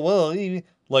 oh, well,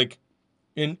 like,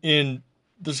 in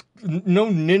there's no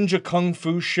ninja kung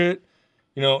fu shit.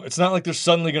 You know, it's not like they're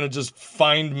suddenly going to just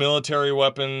find military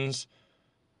weapons,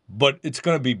 but it's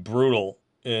going to be brutal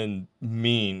and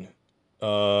mean.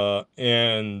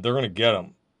 And they're going to get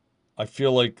them. I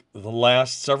feel like the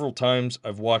last several times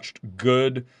I've watched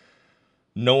good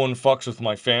no one fucks with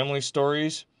my family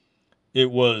stories, it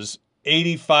was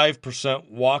 85%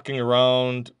 walking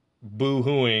around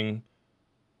boo-hooing.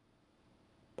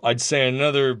 I'd say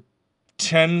another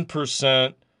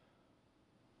 10%,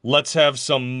 let's have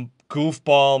some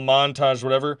goofball montage,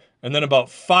 whatever, and then about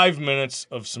 5 minutes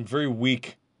of some very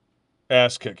weak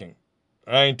ass kicking.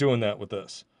 I ain't doing that with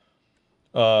this.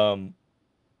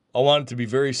 I want it to be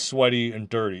very sweaty and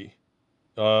dirty.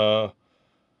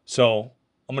 So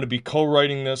I'm going to be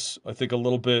co-writing this, I think, a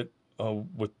little bit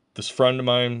with this friend of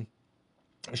mine.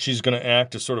 She's going to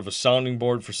act as sort of a sounding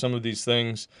board for some of these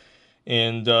things.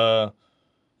 And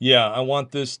yeah, I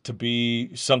want this to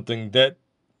be something that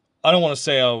I don't want to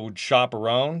say I would shop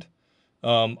around.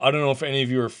 I don't know if any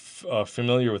of you are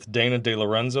familiar with Dana De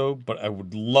Lorenzo, but I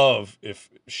would love if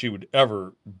she would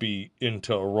ever be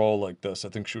into a role like this. I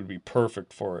think she would be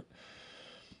perfect for it.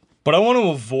 But I want to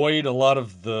avoid a lot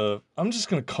of the, I'm just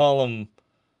going to call them,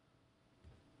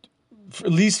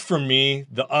 at least for me,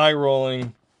 the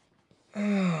eye-rolling.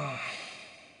 And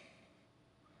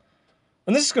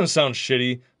this is going to sound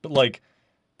shitty, but like,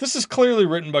 this is clearly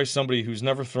written by somebody who's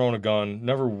never thrown a gun,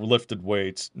 never lifted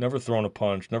weights, never thrown a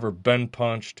punch, never been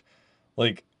punched.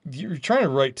 Like, you're trying to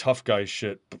write tough guy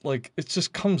shit, but like, it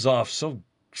just comes off so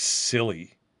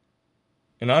silly.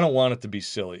 And I don't want it to be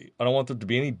silly. I don't want there to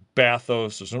be any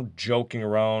bathos. There's no joking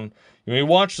around. You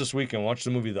watch this weekend, watch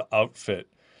the movie The Outfit.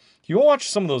 You watch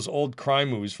some of those old crime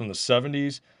movies from the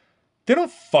 70s, they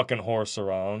don't fucking horse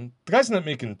around. The guy's not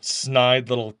making snide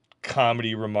little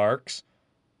comedy remarks.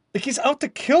 Like, he's out to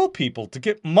kill people to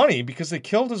get money because they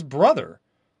killed his brother.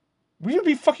 Will you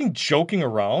be fucking joking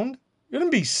around? You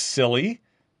wouldn't be silly.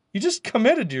 You just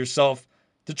committed to yourself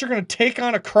that you're going to take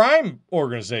on a crime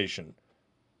organization.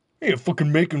 You're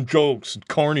fucking making jokes and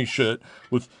corny shit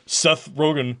with Seth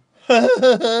Rogen.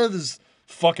 This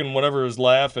fucking whatever his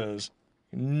laugh is.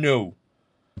 No.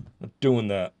 I'm not doing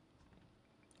that.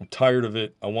 I'm tired of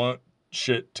it. I want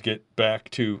shit to get back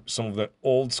to some of that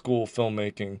old school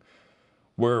filmmaking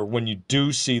where when you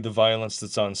do see the violence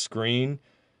that's on screen,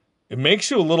 it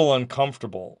makes you a little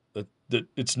uncomfortable. That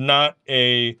it's not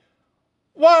a,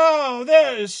 wow,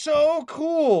 that is so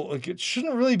cool. Like, it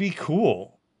shouldn't really be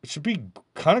cool. It should be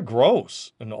kind of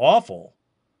gross and awful.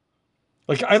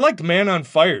 Like, I liked Man on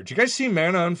Fire. Did you guys see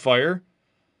Man on Fire?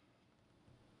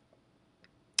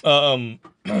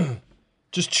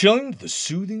 Just chilling to the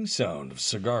soothing sound of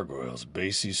Cigar Goyle's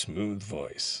bassy, smooth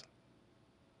voice.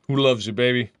 Who loves you,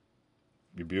 baby?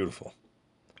 You're beautiful.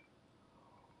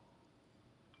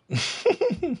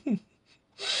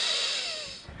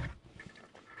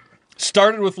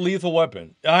 Started with Lethal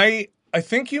Weapon. I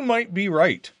think you might be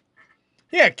right.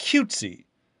 Yeah, cutesy.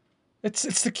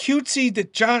 It's the cutesy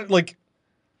that John, like,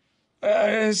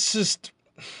 it's just...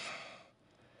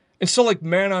 And so, like,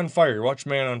 Man on Fire. Watch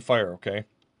Man on Fire, okay?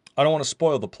 I don't want to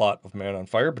spoil the plot of Man on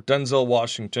Fire, but Denzel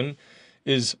Washington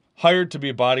is hired to be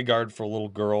a bodyguard for a little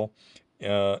girl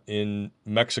in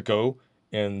Mexico,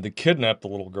 and they kidnap the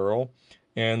little girl,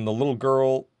 and the little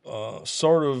girl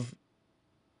sort of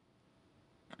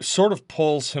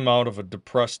pulls him out of a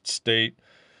depressed state,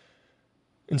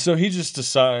 and so he just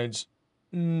decides,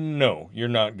 no, you're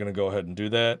not going to go ahead and do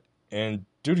that, and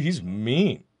dude, he's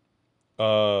mean.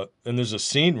 And there's a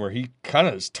scene where he kind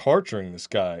of is torturing this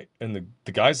guy, and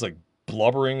the guy's like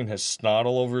blubbering and has snot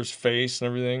all over his face and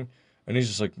everything, and he's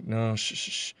just like, no,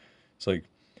 shh. It's like,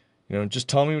 just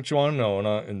tell me what you want to know,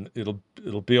 and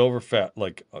it'll be over fat.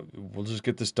 Like, we'll just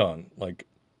get this done. Like,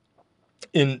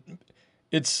 it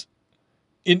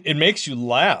makes you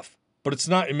laugh, but it's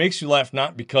not. It makes you laugh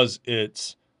not because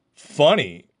it's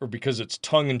funny or because it's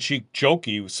tongue-in-cheek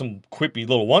jokey with some quippy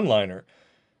little one-liner.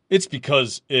 It's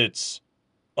because it's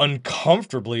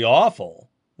uncomfortably awful.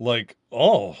 Like,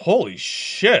 oh, holy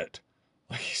shit.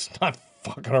 Like, he's not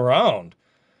fucking around.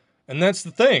 And that's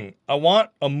the thing. I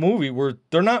want a movie where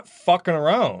they're not fucking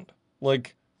around.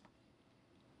 Like,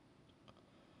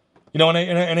 and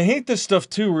I hate this stuff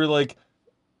too, where like,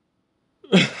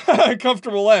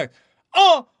 comfortable laugh.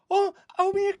 Oh, owe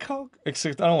me a Coke.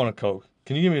 Except I don't want a Coke.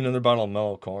 Can you give me another bottle of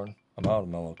mellow corn? I'm out of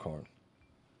mellow corn.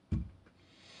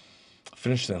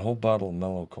 Finish that whole bottle of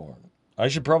mellow corn. I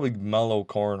should probably mellow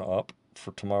corn up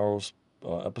for tomorrow's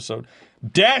episode.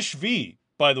 Dash V,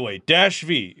 by the way, Dash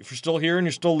V, if you're still here and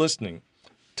you're still listening,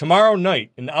 tomorrow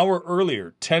night, an hour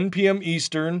earlier, 10 p.m.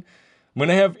 Eastern, I'm going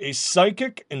to have a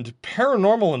psychic and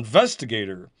paranormal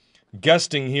investigator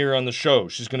guesting here on the show.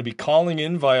 She's going to be calling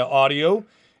in via audio,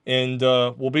 and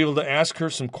we'll be able to ask her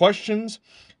some questions,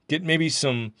 get maybe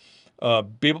some,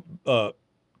 get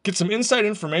some inside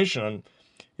information on,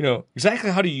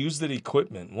 exactly how to use that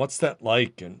equipment. What's that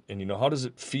like? And how does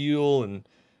it feel? And,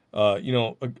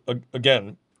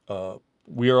 again,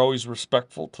 we are always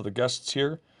respectful to the guests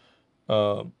here.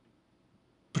 But,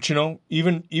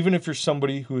 even if you're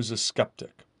somebody who is a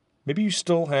skeptic, maybe you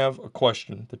still have a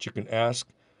question that you can ask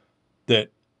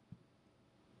that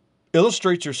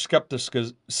illustrates your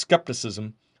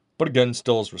skepticism, but again,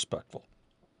 still is respectful.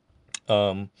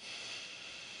 All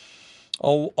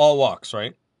walks,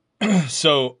 right?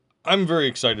 So I'm very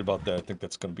excited about that. I think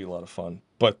that's going to be a lot of fun.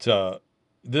 But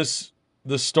this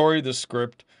story, this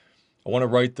script, I want to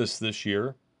write this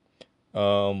year.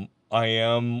 When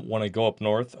I go up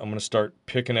north, I'm going to start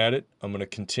picking at it. I'm going to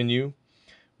continue.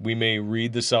 We may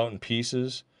read this out in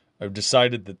pieces. I've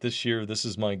decided that this year, this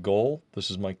is my goal. This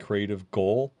is my creative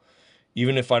goal.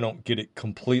 Even if I don't get it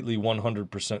completely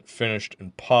 100% finished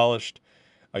and polished,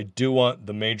 I do want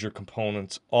the major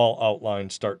components all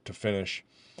outlined start to finish.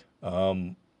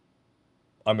 I'm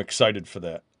excited for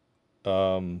that.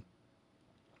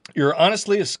 You're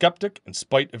honestly a skeptic in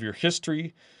spite of your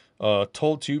history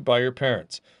told to you by your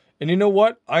parents. And you know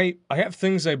what? I have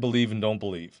things I believe and don't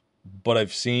believe, but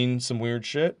I've seen some weird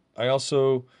shit. I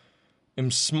also am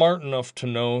smart enough to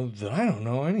know that I don't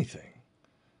know anything.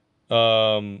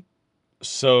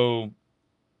 So,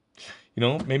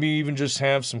 maybe even just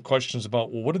have some questions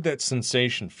about, well, what did that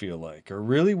sensation feel like? Or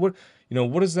really, what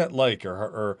is that like?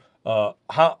 Or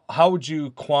how would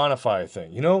you quantify a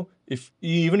thing?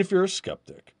 Even if you're a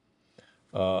skeptic,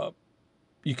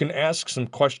 you can ask some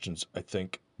questions, I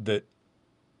think, that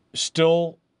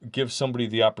still give somebody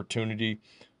the opportunity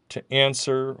to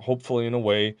answer, hopefully in a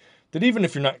way that even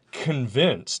if you're not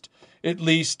convinced, at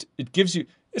least it gives you,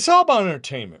 it's all about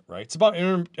entertainment, right? It's about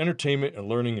entertainment and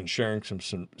learning and sharing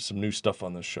some new stuff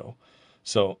on this show.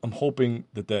 So I'm hoping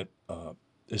that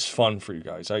is fun for you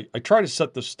guys. I try to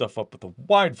set this stuff up with a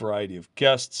wide variety of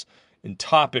guests and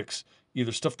topics,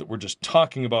 either stuff that we're just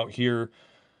talking about here,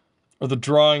 or the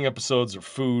drawing episodes, or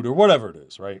food, or whatever it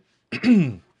is, right?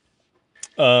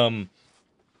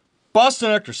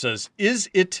 Boston Actor says, is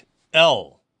it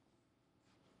L?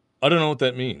 I don't know what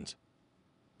that means.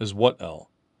 Is what L?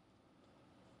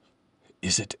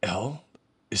 Is it L?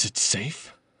 Is it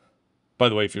safe? By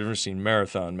the way, if you've ever seen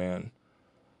Marathon Man,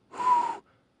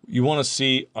 you want to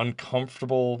see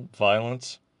uncomfortable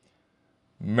violence?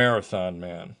 Marathon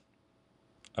Man.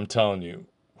 I'm telling you,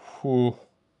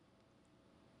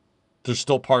 there's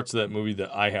still parts of that movie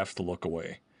that I have to look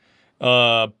away.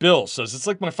 Bill says, it's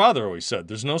like my father always said,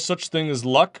 there's no such thing as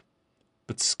luck,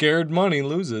 but scared money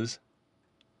loses.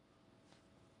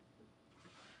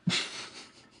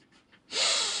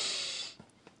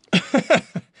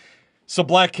 So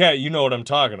Black Cat, you know what I'm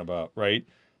talking about, right?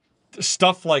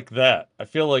 Stuff like that. I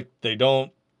feel like they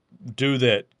don't do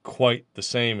that quite the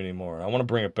same anymore. I want to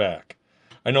bring it back.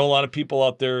 I know a lot of people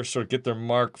out there sort of get their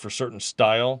mark for certain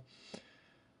style,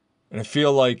 and I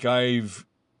feel like I've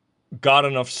got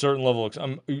enough certain level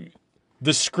of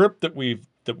the script that we've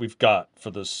got for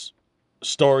this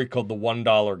story called The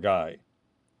 $1 Guy.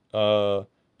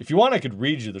 If you want, I could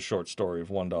read you the short story of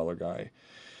 $1 Guy.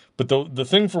 But the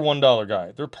thing for $1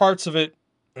 Guy, there are parts of it,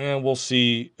 and we'll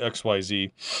see XYZ.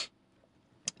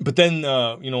 But then,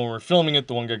 when we're filming it,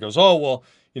 the one guy goes, oh, well,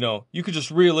 you could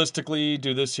just realistically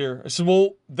do this here. I said,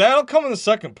 well, that'll come in the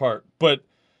second part. But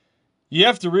you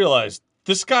have to realize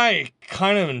this guy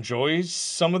kind of enjoys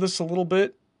some of this a little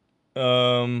bit.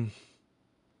 So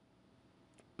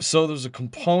there's a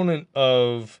component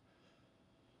of,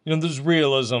 there's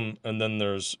realism, and then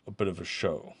there's a bit of a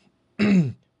show.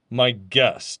 My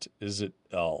guest, is it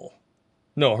Elle?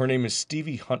 No, her name is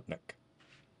Stevie Huntnick.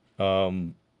 I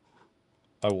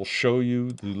will show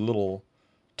you the little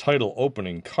title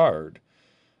opening card.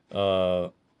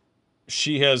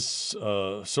 She has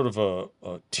sort of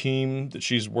a team that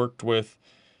she's worked with.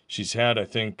 She's had, I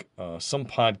think, some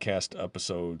podcast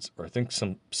episodes, or I think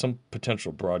some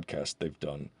potential broadcast they've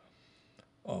done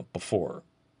before.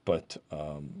 But,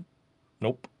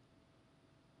 nope.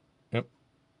 Yep.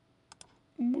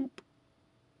 Boop.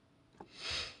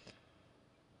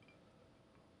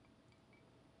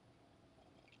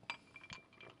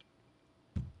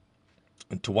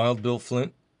 And to Wild Bill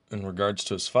Flint, in regards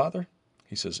to his father,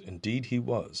 he says, indeed he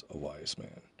was a wise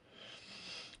man.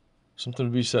 Something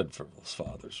to be said for those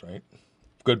fathers, right?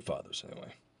 Good fathers,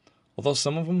 anyway. Although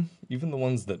some of them, even the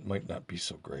ones that might not be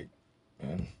so great,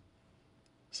 man,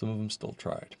 some of them still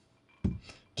tried.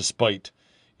 Despite,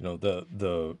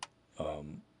 the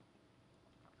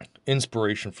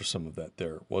inspiration for some of that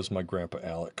there was my grandpa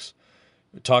Alex.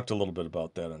 We talked a little bit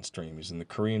about that on stream. He's in the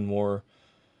Korean War.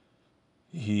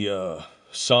 He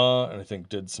saw and I think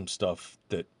did some stuff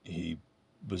that he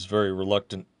was very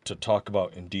reluctant to talk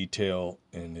about in detail,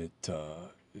 and it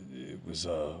was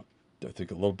I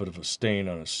think a little bit of a stain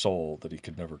on his soul that he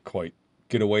could never quite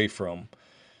get away from,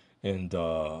 and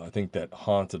I think that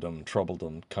haunted him, troubled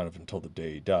him kind of until the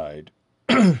day he died,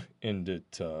 and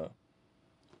it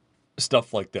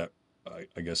stuff like that,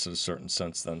 I guess in a certain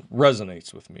sense then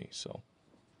resonates with me. So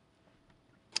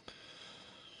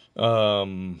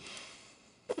I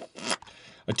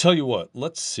tell you what,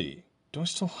 let's see. Do I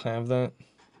still have that?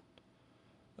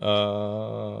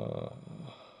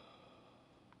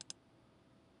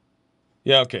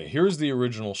 Yeah, okay. Here's the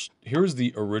original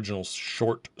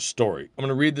short story. I'm going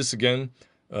to read this again.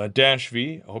 Dash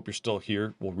V, I hope you're still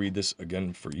here. We'll read this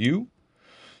again for you.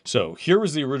 So here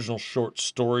was the original short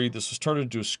story. This was turned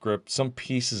into a script. Some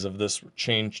pieces of this were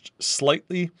changed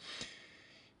slightly.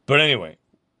 But anyway,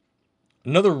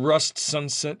 another rust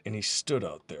sunset, and he stood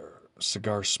out there,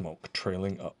 cigar smoke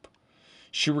trailing up.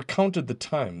 She recounted the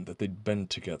time that they'd been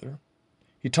together.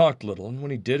 He talked little, and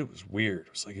when he did, it was weird.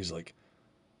 It was like he's like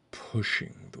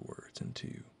pushing the words into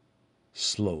you,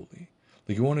 slowly.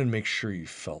 Like he wanted to make sure you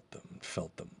felt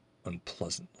them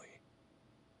unpleasantly.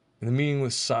 In the meeting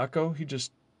with Sako, he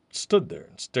just stood there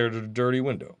and stared at a dirty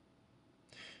window.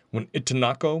 When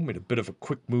Itanako made a bit of a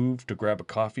quick move to grab a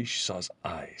coffee, she saw his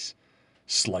eyes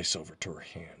slice over to her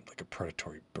hand like a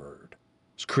predatory bird.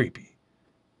 It was creepy.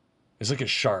 It's like a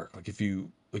shark. Like if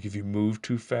you move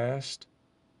too fast,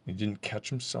 he didn't catch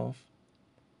himself.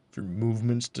 If your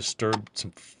movements disturbed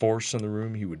some force in the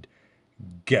room, he would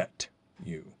get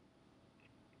you.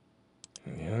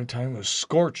 And the other time it was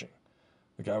scorching.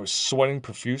 The guy was sweating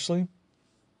profusely,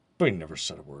 but he never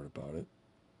said a word about it.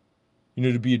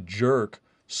 To be a jerk,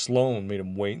 Sloan made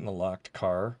him wait in the locked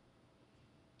car.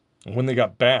 And when they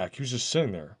got back, he was just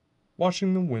sitting there,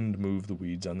 watching the wind move the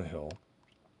weeds on the hill.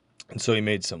 And so he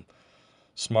made some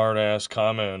smart-ass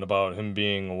comment about him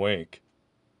being awake.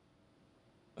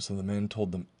 So the man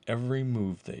told them every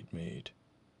move they'd made,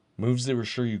 moves they were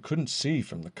sure you couldn't see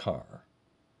from the car.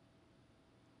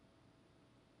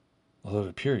 Although it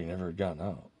appeared he never had gotten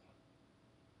out.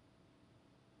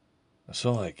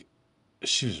 So,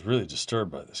 she was really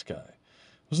disturbed by this guy.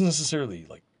 He wasn't necessarily,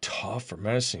 tough or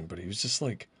menacing, but he was just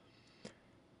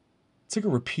it's like a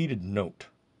repeated note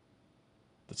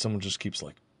that someone just keeps,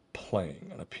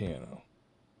 playing on a piano.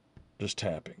 Just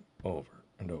tapping over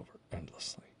and over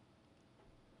endlessly.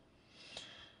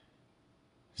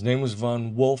 His name was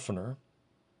von Wolfener,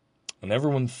 and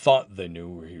everyone thought they knew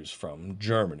where he was from.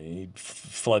 Germany. He'd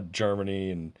fled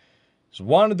Germany and was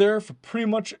wanted there for pretty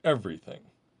much everything.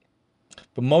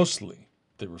 But mostly,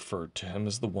 they referred to him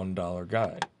as the $1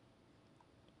 guy.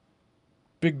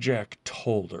 Big Jack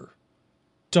told her,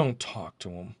 "Don't talk to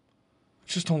him.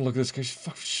 Just don't look at this guy.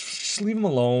 Just leave him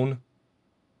alone."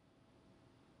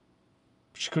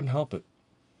 She couldn't help it.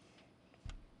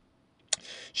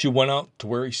 She went out to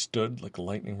where he stood like a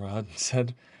lightning rod and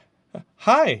said,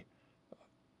 "Hi."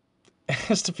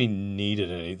 Asked if he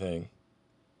needed anything.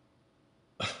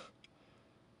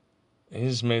 He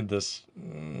just made this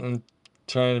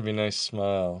trying to be nice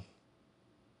smile.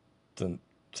 Didn't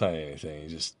say anything. He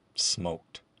just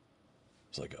smoked.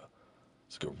 It's like a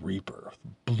reaper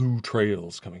with blue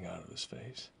trails coming out of his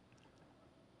face.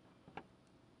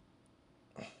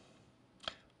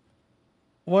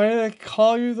 "Why did I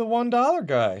call you the $1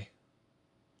 guy?"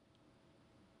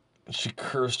 She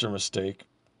cursed her mistake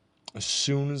as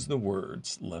soon as the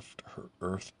words left her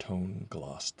earth-tone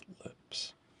glossed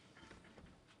lips.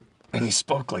 And he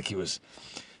spoke like he was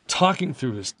talking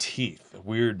through his teeth, a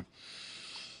weird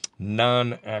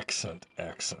non-accent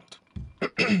accent.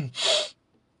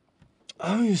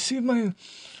 "Oh, you see, my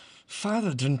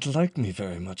father didn't like me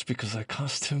very much because I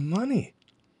cost him money.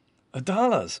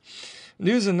 $1. And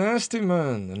he was a nasty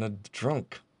man and a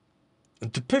drunk.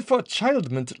 And to pay for a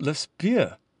child meant less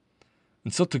beer.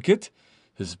 And so to get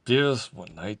his beers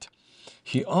one night,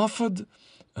 he offered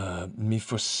me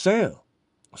for sale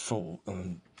for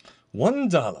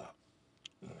 $1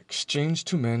 in exchange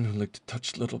to men who like to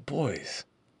touch little boys.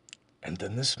 And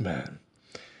then this man,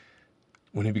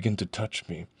 when he began to touch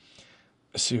me,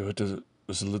 see,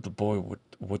 as a little boy,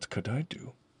 what could I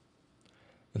do?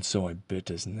 And so I bit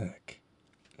his neck,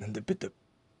 and they bit a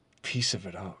piece of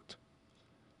it out.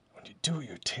 When you do,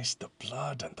 you taste the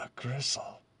blood and the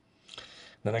gristle.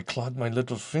 Then I clawed my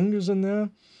little fingers in there,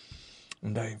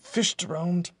 and I fished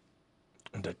around,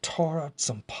 and I tore out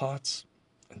some parts,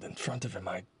 and in front of him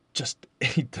I just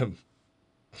ate them.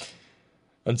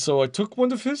 And so I took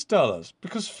one of his dollars,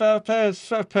 because fair pay is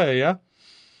fair pay, yeah?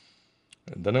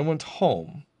 And then I went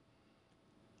home,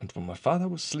 and when my father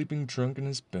was sleeping drunk in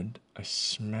his bed, I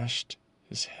smashed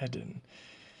his head in,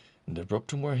 and I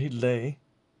roped him where he lay,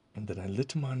 and then I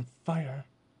lit him on fire,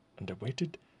 and I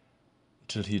waited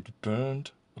until he had burned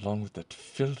along with that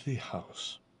filthy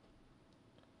house.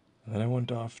 And then I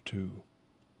went off to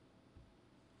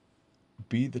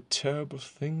be the terrible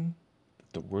thing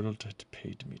that the world had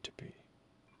paid me to be.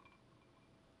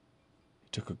 He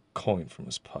took a coin from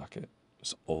his pocket. It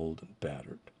was old and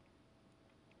battered.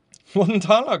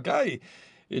 $1 guy.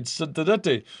 It's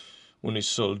a when he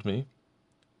sold me.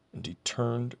 And he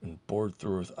turned and bored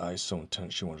through her with eyes so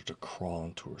intent she wanted to crawl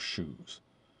into her shoes.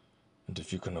 And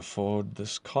if you can afford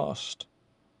this cost,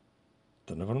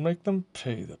 then I will make them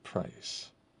pay the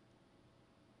price.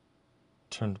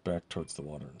 Turned back towards the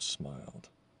water and smiled.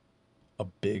 A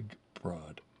big,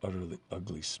 broad, utterly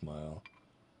ugly smile.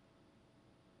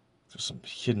 There's some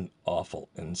hidden, awful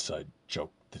inside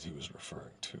joke that he was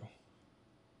referring to.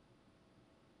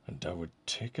 And I would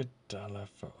take $1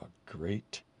 for a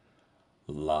great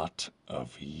lot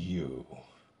of you.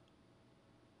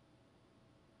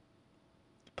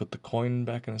 He put the coin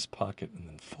back in his pocket and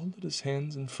then folded his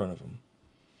hands in front of him.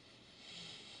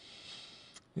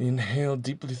 He inhaled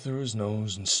deeply through his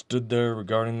nose and stood there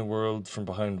regarding the world from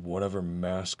behind whatever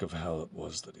mask of hell it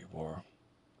was that he wore.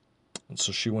 And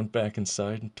so she went back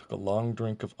inside and took a long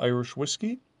drink of Irish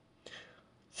whiskey,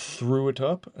 threw it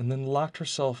up, and then locked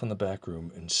herself in the back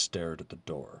room and stared at the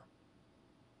door.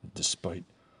 Despite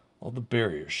all the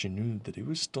barriers, she knew that he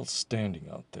was still standing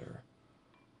out there,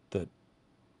 that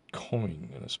coin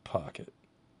in his pocket.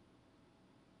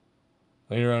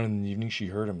 Later on in the evening, she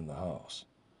heard him in the house.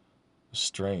 It was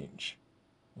strange.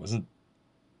 It wasn't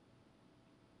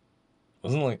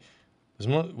like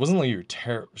you were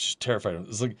terrified of him.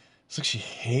 It's like she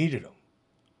hated him.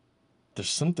 There's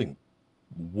something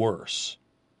worse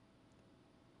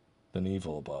than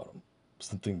evil about him.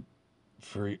 Something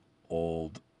very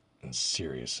old and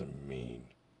serious and mean.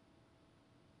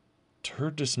 To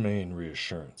her dismay and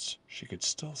reassurance, she could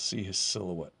still see his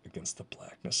silhouette against the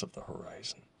blackness of the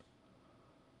horizon.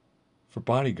 For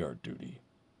bodyguard duty,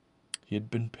 he had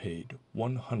been paid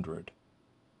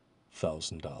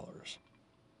 $100,000.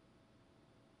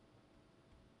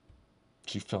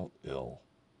 She felt ill.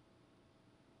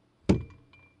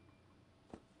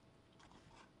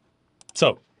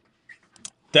 So,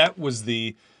 that was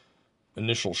the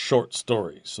initial short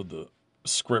story. So the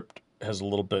script has a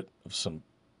little bit of some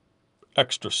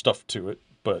extra stuff to it,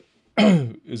 but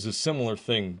is a similar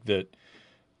thing that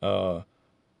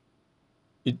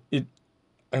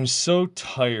I'm so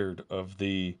tired of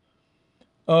the,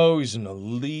 oh, he's an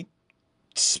elite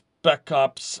spec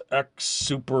ops ex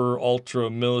super ultra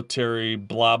military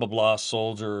blah blah blah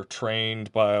soldier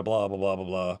trained by a blah blah blah blah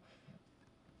blah.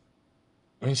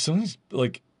 I mean, somebody's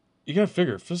like, you gotta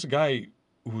figure, if there's a guy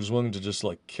who's willing to just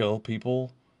like kill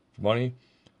people for money,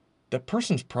 that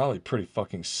person's probably pretty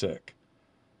fucking sick.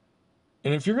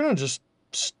 And if you're gonna just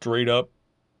straight up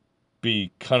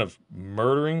be kind of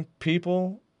murdering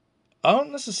people, I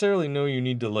don't necessarily know you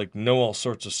need to like know all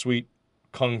sorts of sweet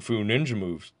kung fu ninja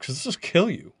moves, because it'll just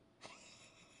kill you.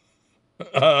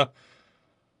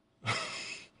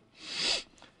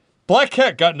 Black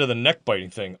Cat got into the neck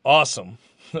biting thing. Awesome.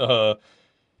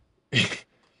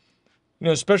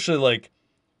 Especially like,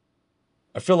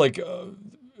 I feel like a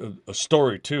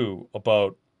story too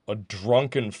about a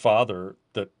drunken father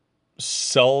that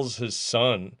sells his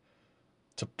son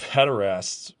to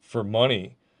pederasts for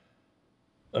money.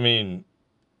 I mean,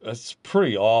 that's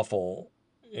pretty awful.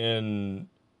 And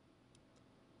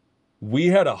we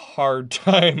had a hard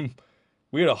time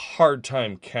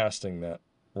casting that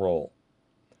role.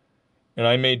 And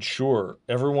I made sure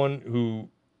everyone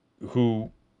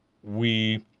who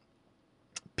we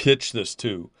pitch this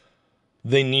to,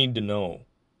 they need to know.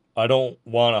 I don't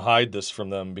want to hide this from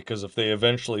them, because if they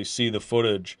eventually see the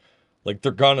footage, like,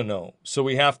 they're gonna know. So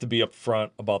we have to be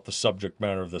upfront about the subject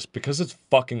matter of this, because it's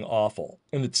fucking awful.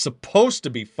 And it's supposed to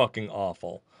be fucking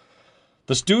awful.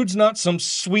 This dude's not some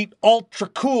sweet, ultra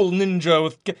cool ninja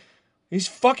with... He's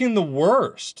fucking the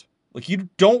worst. Like, you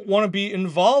don't want to be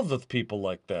involved with people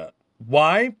like that.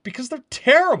 Why? Because they're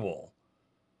terrible.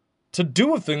 To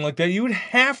do a thing like that, you would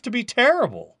have to be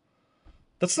terrible.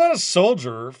 That's not a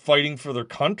soldier fighting for their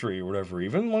country or whatever,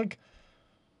 even. Like,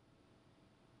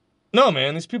 no,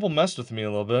 man, these people messed with me a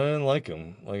little bit. I didn't like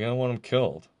them. Like, I don't want them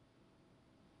killed.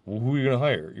 Well, who are you going to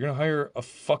hire? You're going to hire a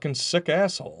fucking sick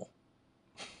asshole.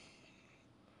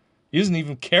 He doesn't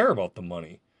even care about the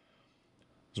money.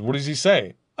 So what does he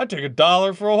say? I'd take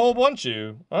 $1 for a whole bunch of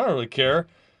you. I don't really care.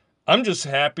 I'm just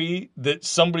happy that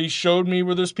somebody showed me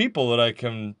where there's people that I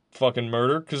can fucking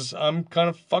murder because I'm kind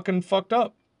of fucking fucked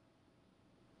up.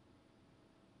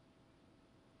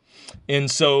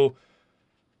 And so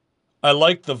I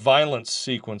like the violence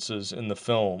sequences in the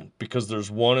film because there's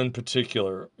one in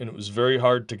particular, and it was very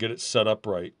hard to get it set up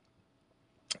right.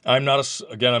 I'm not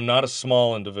a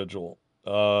small individual.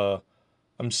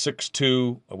 I'm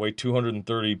 6'2", I weigh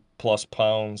 230 plus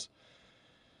pounds.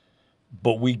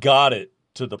 But we got it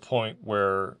to the point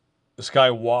where this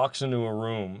guy walks into a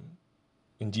room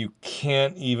and you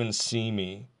can't even see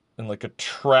me. And like a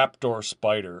trapdoor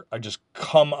spider, I just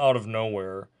come out of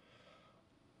nowhere,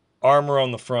 arm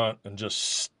around the front, and just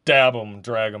stab him,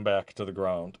 drag him back to the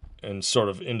ground and sort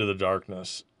of into the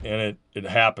darkness. And it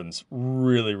happens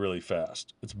really, really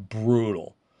fast. It's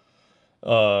brutal.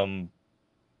 Because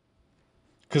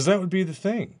that would be the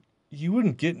thing. You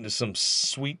wouldn't get into some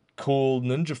sweet, cool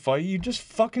ninja fight. You just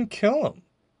fucking kill them.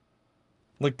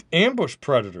 Like ambush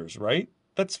predators, right?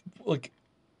 That's like,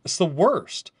 it's the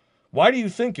worst. Why do you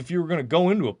think if you were going to go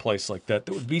into a place like that,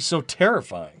 that would be so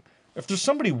terrifying? If there's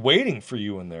somebody waiting for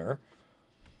you in there,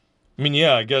 I mean,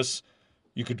 yeah, I guess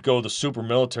you could go the super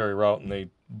military route and they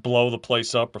blow the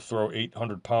place up or throw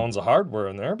 800 pounds of hardware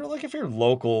in there. But like if you're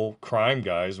local crime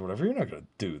guys or whatever, you're not going to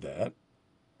do that.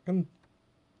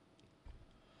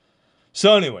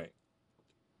 So anyway,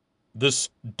 this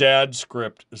dad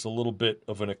script is a little bit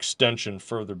of an extension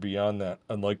further beyond that.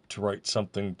 I'd like to write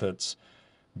something that's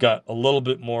got a little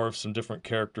bit more of some different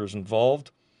characters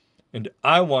involved. And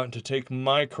I want to take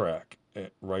my crack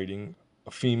at writing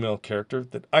a female character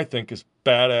that I think is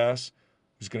badass,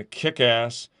 who's going to kick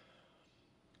ass.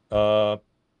 And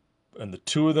the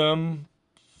two of them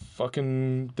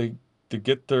fucking, they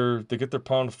get their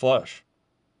pound of flesh.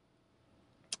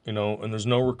 You know, and there's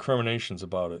no recriminations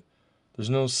about it.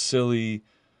 There's no silly,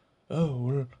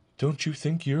 oh, don't you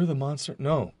think you're the monster?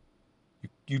 No.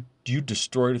 You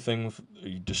destroyed a thing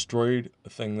you destroyed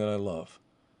a thing that I love.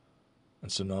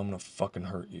 And so now I'm going to fucking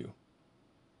hurt you.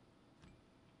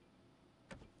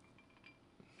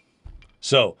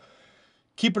 So,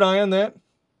 keep an eye on that.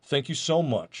 Thank you so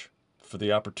much for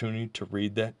the opportunity to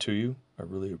read that to you. I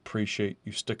really appreciate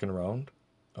you sticking around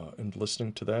and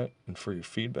listening to that and for your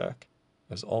feedback.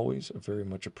 As always, I very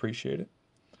much appreciate it.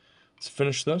 Let's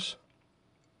finish this.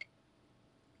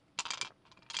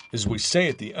 As we say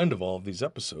at the end of all of these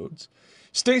episodes,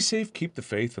 stay safe, keep the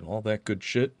faith, and all that good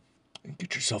shit, and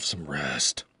get yourself some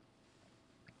rest.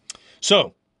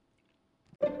 So,